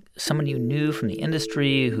point, like someone you knew from the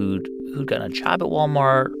industry who'd gotten a job at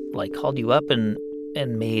Walmart, like called you up and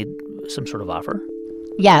made some sort of offer?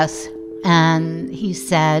 Yes. And he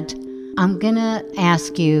said, I'm going to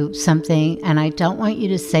ask you something, and I don't want you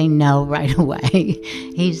to say no right away.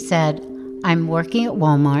 He said, I'm working at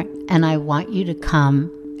Walmart, and I want you to come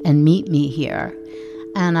and meet me here.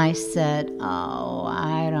 And I said,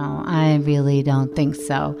 I really don't think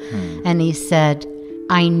so. And he said,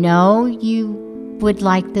 I know you would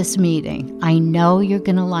like this meeting. I know you're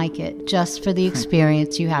going to like it. Just for the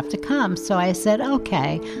experience, you have to come. So I said,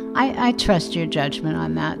 okay, I trust your judgment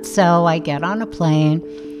on that. So I get on a plane,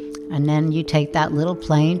 and then you take that little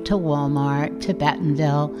plane to Walmart, to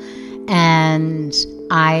Bentonville, and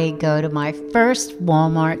I go to my first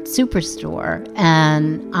Walmart superstore,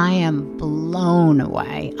 and I am blown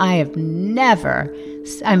away. I have never.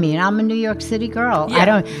 I'm a New York City girl. Yeah,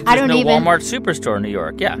 I don't even Walmart superstore in New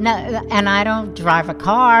York. Yeah. No, and I don't drive a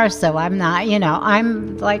car, so I'm not.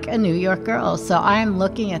 I'm like a New York girl. So I'm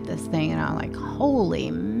looking at this thing, and I'm like,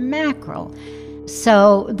 holy mackerel.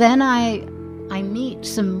 So then I meet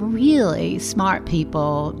some really smart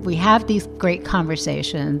people. We have these great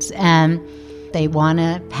conversations, and they want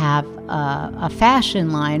to have a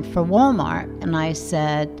fashion line for Walmart. And I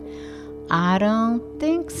said, I don't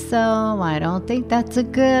think so. I don't think that's a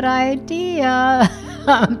good idea.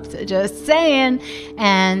 I'm just saying.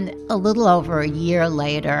 And a little over a year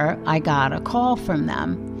later, I got a call from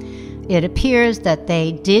them. It appears that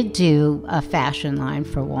they did do a fashion line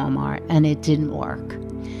for Walmart, and it didn't work.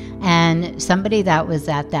 And somebody that was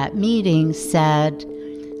at that meeting said,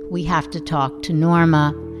 we have to talk to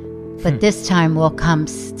Norma, but this time we'll come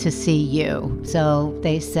to see you. So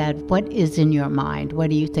they said, what is in your mind? What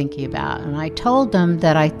are you thinking about? And I told them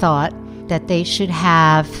that I thought that they should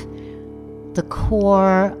have the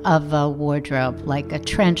core of a wardrobe, like a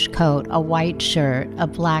trench coat, a white shirt, a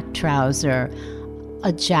black trouser,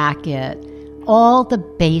 a jacket, all the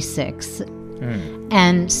basics.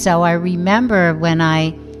 And so I remember when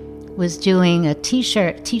I was doing a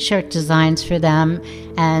t-shirt designs for them,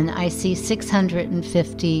 and I see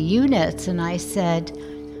 650 units, and I said,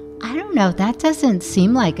 I don't know, that doesn't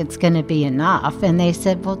seem like it's going to be enough. And they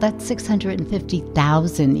said, well, that's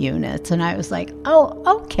 650,000 units. And I was like, oh,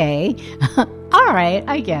 okay. All right,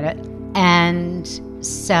 I get it. And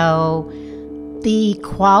so the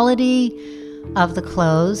quality of the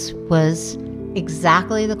clothes was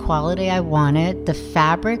exactly the quality I wanted. The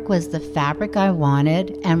fabric was the fabric I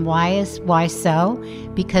wanted. And why so?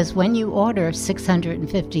 Because when you order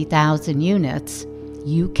 650,000 units,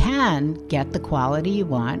 you can get the quality you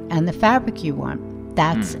want and the fabric you want.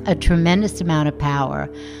 That's a tremendous amount of power.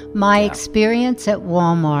 My experience at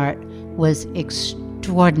Walmart was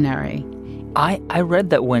extraordinary. I read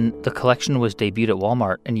that when the collection was debuted at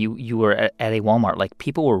Walmart and you were at a Walmart, like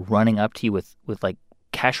people were running up to you with like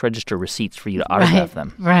cash register receipts for you to autograph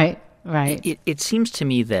them. Right. It seems to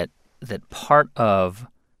me that part of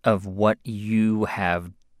what you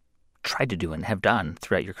have tried to do and have done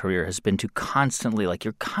throughout your career has been to constantly, like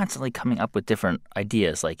you're constantly coming up with different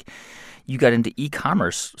ideas. Like you got into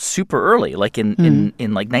e-commerce super early, like in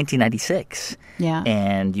like 1996. Yeah.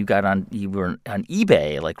 And you were on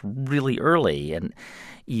eBay like really early. And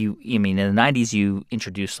in the 90s you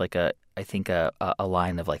introduced like a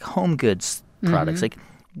line of like home goods products. Like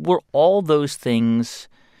were all those things,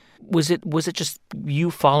 was it just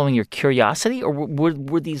you following your curiosity, or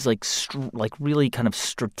were these like really kind of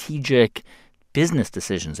strategic business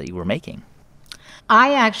decisions that you were making?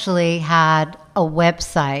 I actually had a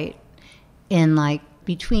website in like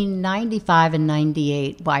between 95 and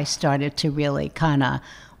 98 where I started to really kind of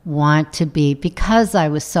want to be, because I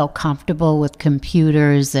was so comfortable with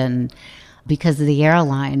computers and because of the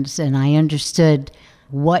airlines, and I understood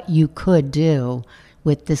what you could do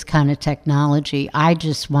with this kind of technology. I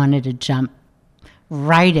just wanted to jump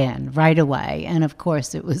right in, right away. And of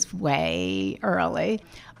course, it was way early.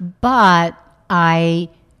 But I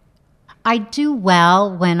do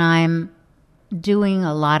well when I'm doing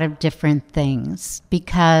a lot of different things,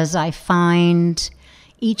 because I find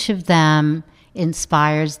each of them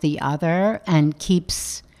inspires the other and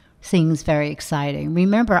keeps things very exciting.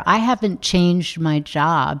 Remember, I haven't changed my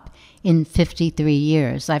job in 53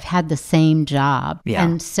 years. I've had the same job. Yeah.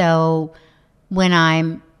 And so when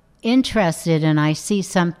I'm interested and I see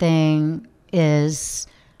something is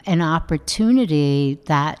an opportunity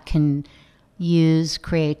that can use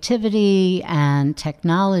creativity and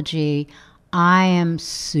technology, I am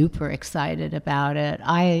super excited about it.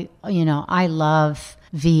 I love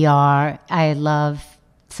VR. I love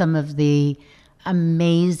some of the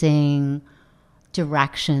amazing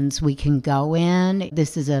directions we can go in.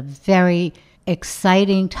 This is a very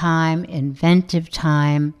exciting time, inventive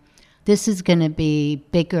time. This is going to be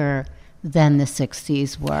bigger than the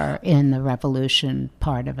 60s were in the revolution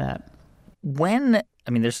part of it.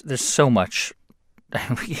 There's so much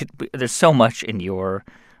there's so much in your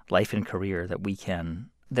life and career that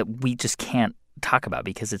we just can't talk about,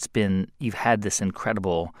 because you've had this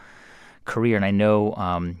incredible career. And I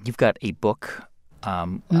know you've got a book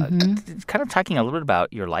kind of talking a little bit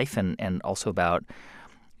about your life and also about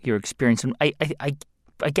your experience. And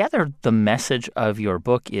I gather the message of your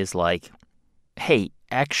book is like, hey,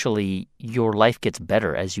 actually, your life gets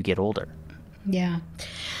better as you get older. Yeah.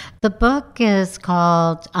 The book is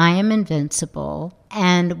called I Am Invincible.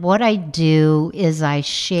 And what I do is I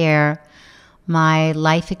share my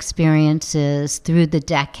life experiences through the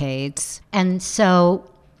decades. And so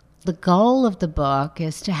the goal of the book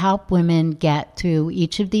is to help women get through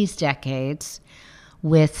each of these decades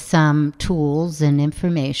with some tools and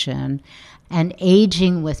information. And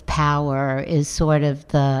Aging with Power is sort of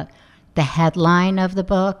the headline of the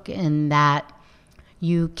book, in that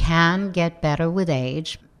you can get better with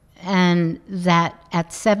age. And that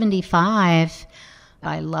at 75,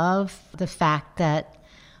 I love the fact that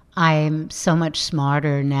I'm so much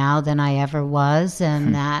smarter now than I ever was,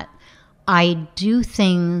 and that I do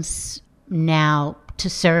things now to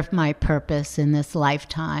serve my purpose in this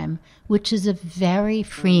lifetime, which is a very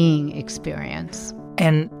freeing experience.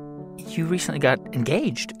 And you recently got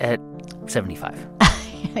engaged at 75.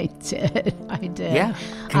 I did. Yeah.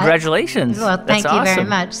 Congratulations. Thank you very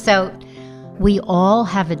much. So we all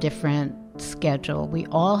have a different schedule. We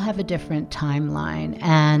all have a different timeline.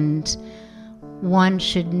 And one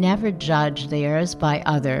should never judge theirs by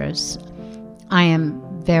others. I am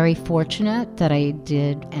very fortunate that I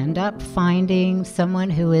did end up finding someone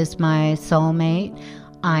who is my soulmate.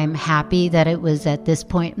 I'm happy that it was at this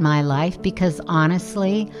point in my life because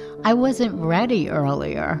honestly, I wasn't ready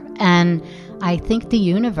earlier. And I think the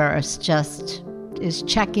universe just is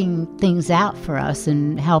checking things out for us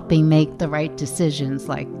and helping make the right decisions,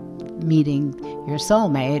 like meeting your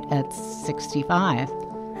soulmate at 65.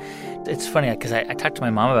 It's funny because I talked to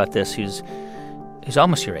my mom about this, who's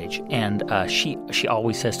almost your age, and she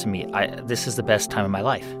always says to me, "This is the best time of my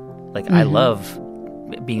life. Like I love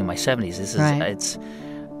being in my 70s. This is it's."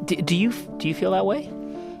 Do you feel that way?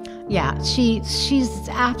 Yeah, she's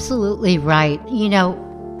absolutely right. You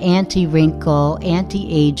know, anti-wrinkle,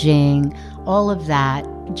 anti-aging, all of that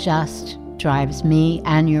just drives me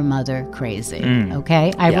and your mother crazy.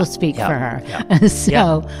 Okay, I will speak for her. Yeah. That's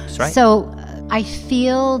right. So I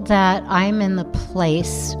feel that I'm in the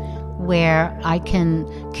place where I can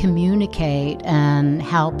communicate and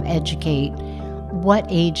help educate what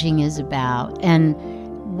aging is about, and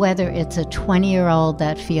whether it's a 20-year-old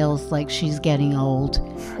that feels like she's getting old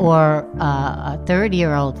or a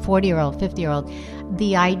 30-year-old, 40-year-old, 50-year-old,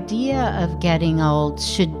 the idea of getting old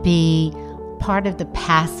should be part of the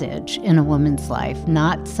passage in a woman's life,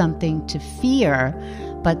 not something to fear,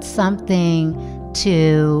 but something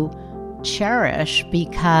to cherish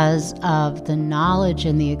because of the knowledge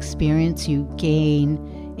and the experience you gain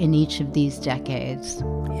in each of these decades.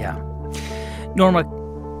 Yeah. Norma,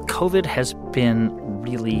 COVID has been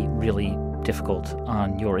really, really difficult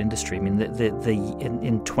on your industry. I mean,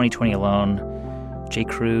 in 2020 alone, J.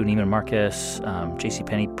 Crew, Neiman Marcus,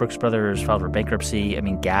 JCPenney, Brooks Brothers filed for bankruptcy. I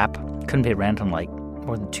mean, Gap couldn't pay rent on like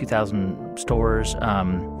more than 2,000 stores.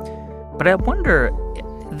 But I wonder,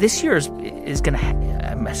 this year is going to,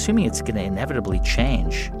 I'm assuming it's going to inevitably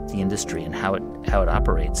change the industry and how it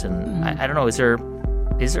operates. And I don't know, is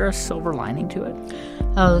there a silver lining to it?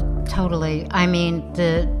 Oh, totally. I mean,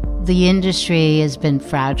 the industry has been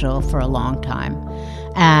fragile for a long time,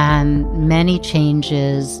 and many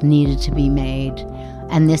changes needed to be made,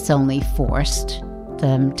 and this only forced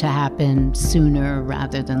them to happen sooner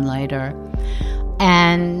rather than later.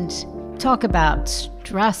 And talk about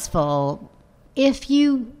stressful. If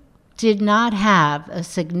you did not have a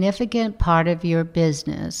significant part of your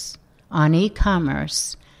business on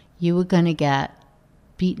e-commerce, you were going to get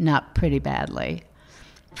beaten up pretty badly.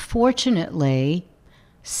 Fortunately,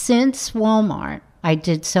 since Walmart, I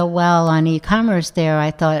did so well on e-commerce there,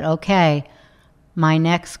 I thought, okay, my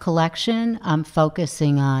next collection, I'm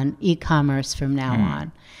focusing on e-commerce from now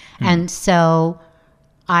on. And so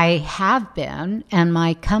I have been, and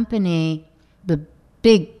my company, the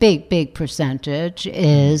big percentage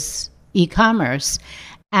is e-commerce.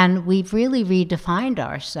 And we've really redefined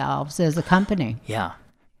ourselves as a company. Yeah.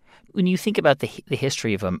 When you think about the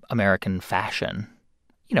history of American fashion,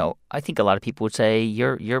 you know, I think a lot of people would say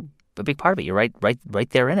you're a big part of it. You're right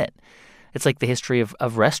there in it. It's like the history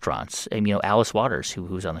of restaurants. And, you know, Alice Waters,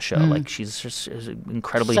 who's on the show, like she's just an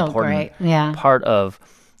incredibly important part of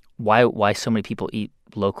why so many people eat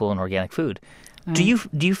local and organic food. Do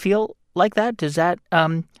you feel like that? Does that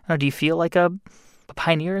do you feel like a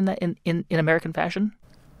pioneer in that in American fashion?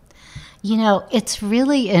 You know, it's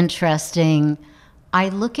really interesting. I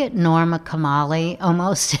look at Norma Kamali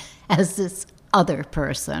almost as this other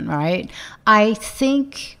person, right? I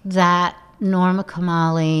think that Norma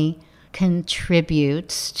Kamali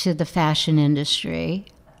contributes to the fashion industry.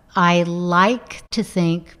 I like to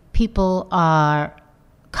think people are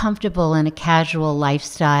comfortable in a casual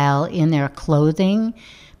lifestyle in their clothing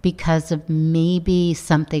because of maybe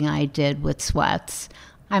something I did with sweats.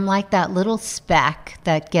 I'm like that little speck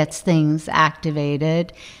that gets things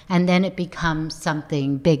activated, and then it becomes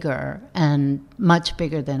something bigger and much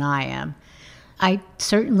bigger than I am. I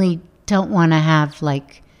certainly don't want to have,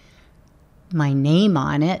 like, my name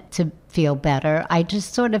on it to feel better. I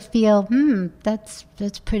just sort of feel, that's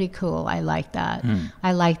pretty cool. I like that.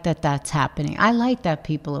 I like that that's happening. I like that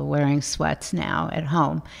people are wearing sweats now at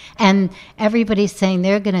home. And everybody's saying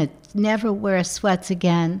they're going to never wear sweats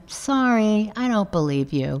again. Sorry, I don't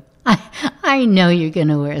believe you. I know you're going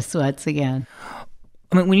to wear sweats again.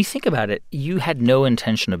 I mean, when you think about it, you had no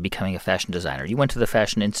intention of becoming a fashion designer. You went to the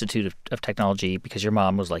Fashion Institute of Technology because your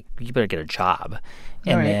mom was like, you better get a job.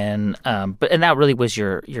 And Right. then, and that really was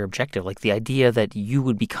your objective. Like the idea that you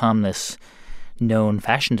would become this known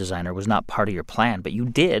fashion designer was not part of your plan, but you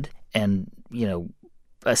did. And,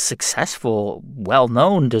 a successful,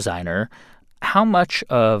 well-known designer. How much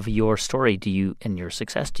of your story and your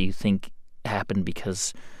success do you think happened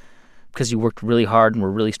because you worked really hard and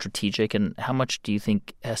were really strategic, and how much do you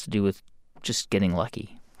think has to do with just getting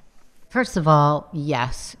lucky? First of all,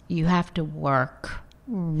 yes, you have to work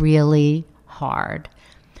really hard.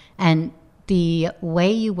 And the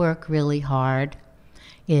way you work really hard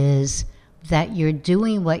is that you're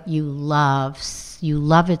doing what you love. You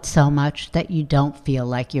love it so much that you don't feel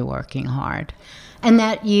like you're working hard. And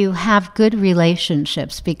that you have good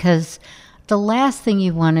relationships, because the last thing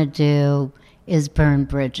you want to do is burn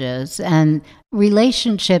bridges. And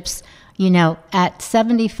relationships, at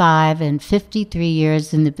 75 and 53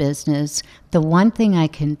 years in the business, the one thing I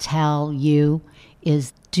can tell you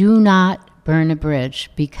is do not burn a bridge,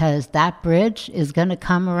 because that bridge is going to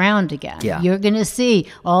come around again. Yeah. You're going to see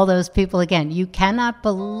all those people again. You cannot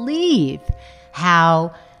believe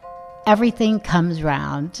how everything comes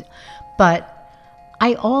around. But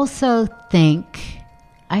I also think,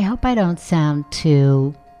 I hope I don't sound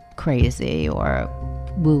too crazy or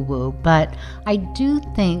woo-woo, but I do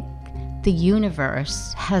think the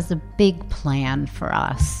universe has a big plan for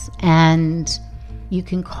us. And you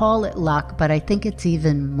can call it luck, but I think it's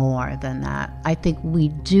even more than that. I think we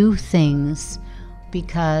do things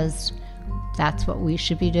because that's what we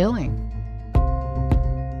should be doing.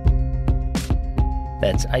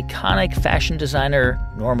 That's iconic fashion designer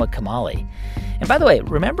Norma Kamali. And by the way,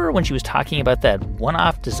 remember when she was talking about that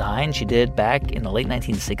one-off design she did back in the late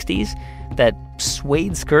 1960s? That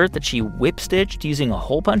suede skirt that she whip-stitched using a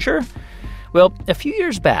hole puncher? Well, a few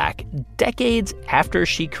years back, decades after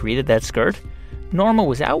she created that skirt, Norma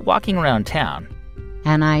was out walking around town.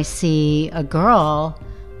 And I see a girl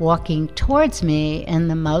walking towards me in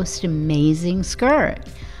the most amazing skirt.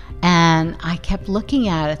 And I kept looking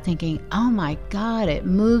at it thinking, oh my God, it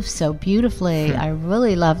moves so beautifully. I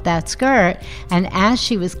really love that skirt. And as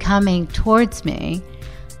she was coming towards me,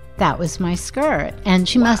 that was my skirt. And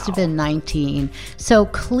she must have been 19. So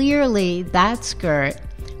clearly that skirt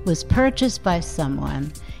was purchased by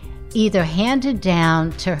someone, either handed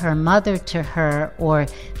down to her mother to her, or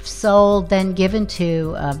sold, then given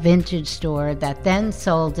to a vintage store that then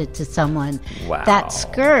sold it to someone. Wow. That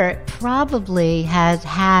skirt probably has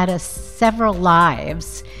had several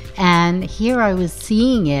lives. And here I was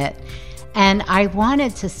seeing it, and I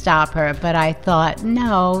wanted to stop her, but I thought,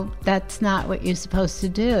 no, that's not what you're supposed to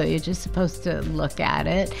do. You're just supposed to look at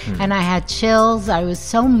it. And I had chills. I was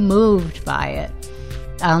so moved by it.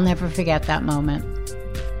 I'll never forget that moment.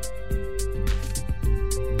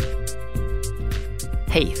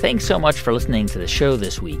 Hey, thanks so much for listening to the show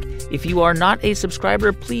this week. If you are not a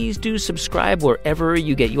subscriber, please do subscribe wherever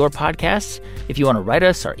you get your podcasts. If you want to write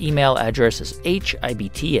us, our email address is hibt@npr.org.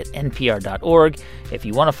 If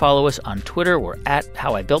you want to follow us on Twitter, we're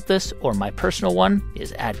 @HowIBuiltThis, or my personal one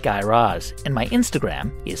is @GuyRaz, and my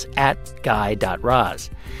Instagram is @guy.raz.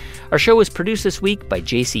 Our show was produced this week by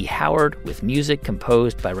J.C. Howard, with music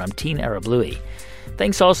composed by Ramtin Arablouei.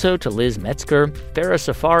 Thanks also to Liz Metzger, Farah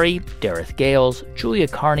Safari, Dareth Gales, Julia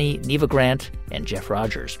Carney, Neva Grant, and Jeff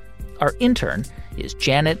Rogers. Our intern is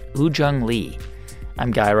Janet Ujung Lee.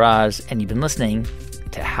 I'm Guy Raz, and you've been listening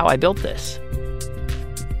to How I Built This.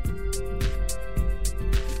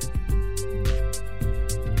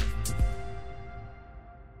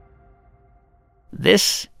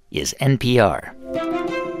 This is NPR.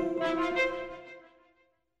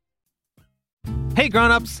 Hey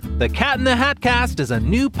grown-ups, the Cat in the Hat Cast is a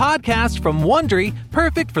new podcast from Wondery,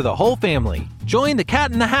 perfect for the whole family. Join the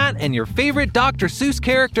Cat in the Hat and your favorite Dr. Seuss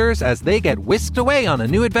characters as they get whisked away on a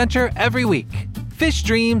new adventure every week. Fish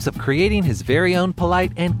dreams of creating his very own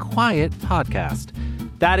polite and quiet podcast.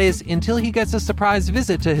 That is, until he gets a surprise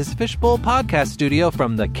visit to his Fishbowl podcast studio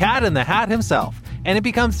from the Cat in the Hat himself, and it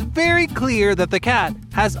becomes very clear that the cat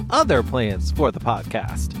has other plans for the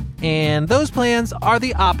podcast. And those plans are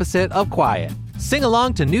the opposite of quiet. Sing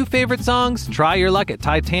along to new favorite songs, try your luck at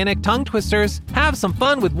Titanic tongue twisters, have some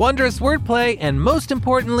fun with wondrous wordplay, and most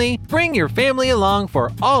importantly, bring your family along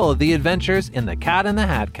for all of the adventures in the Cat in the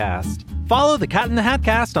Hat Cast. Follow the Cat in the Hat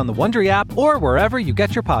Cast on the Wondery app or wherever you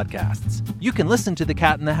get your podcasts. You can listen to the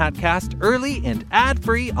Cat in the Hat Cast early and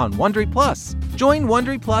ad-free on Wondery Plus. Join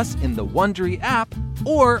Wondery Plus in the Wondery app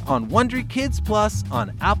or on Wondery Kids Plus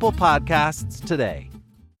on Apple Podcasts today.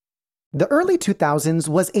 The early 2000s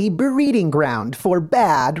was a breeding ground for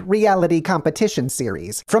bad reality competition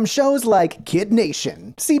series. From shows like Kid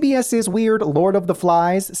Nation, CBS's weird Lord of the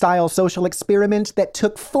Flies style social experiment that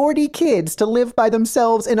took 40 kids to live by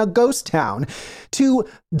themselves in a ghost town, to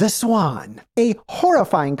The Swan, a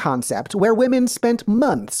horrifying concept where women spent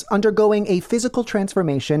months undergoing a physical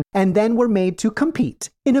transformation and then were made to compete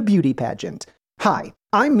in a beauty pageant. Hi,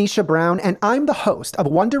 I'm Misha Brown, and I'm the host of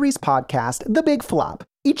Wondery's podcast, The Big Flop.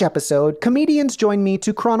 Each episode, comedians join me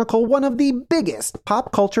to chronicle one of the biggest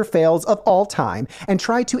pop culture fails of all time and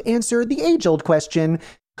try to answer the age-old question,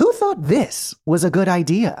 who thought this was a good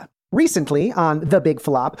idea? Recently, on The Big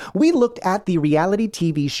Flop, we looked at the reality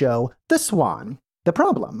TV show The Swan. The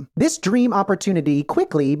problem, this dream opportunity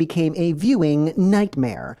quickly became a viewing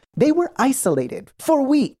nightmare. They were isolated for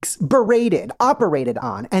weeks, berated, operated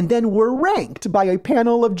on, and then were ranked by a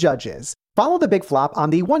panel of judges. Follow The Big Flop on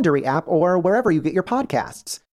the Wondery app or wherever you get your podcasts.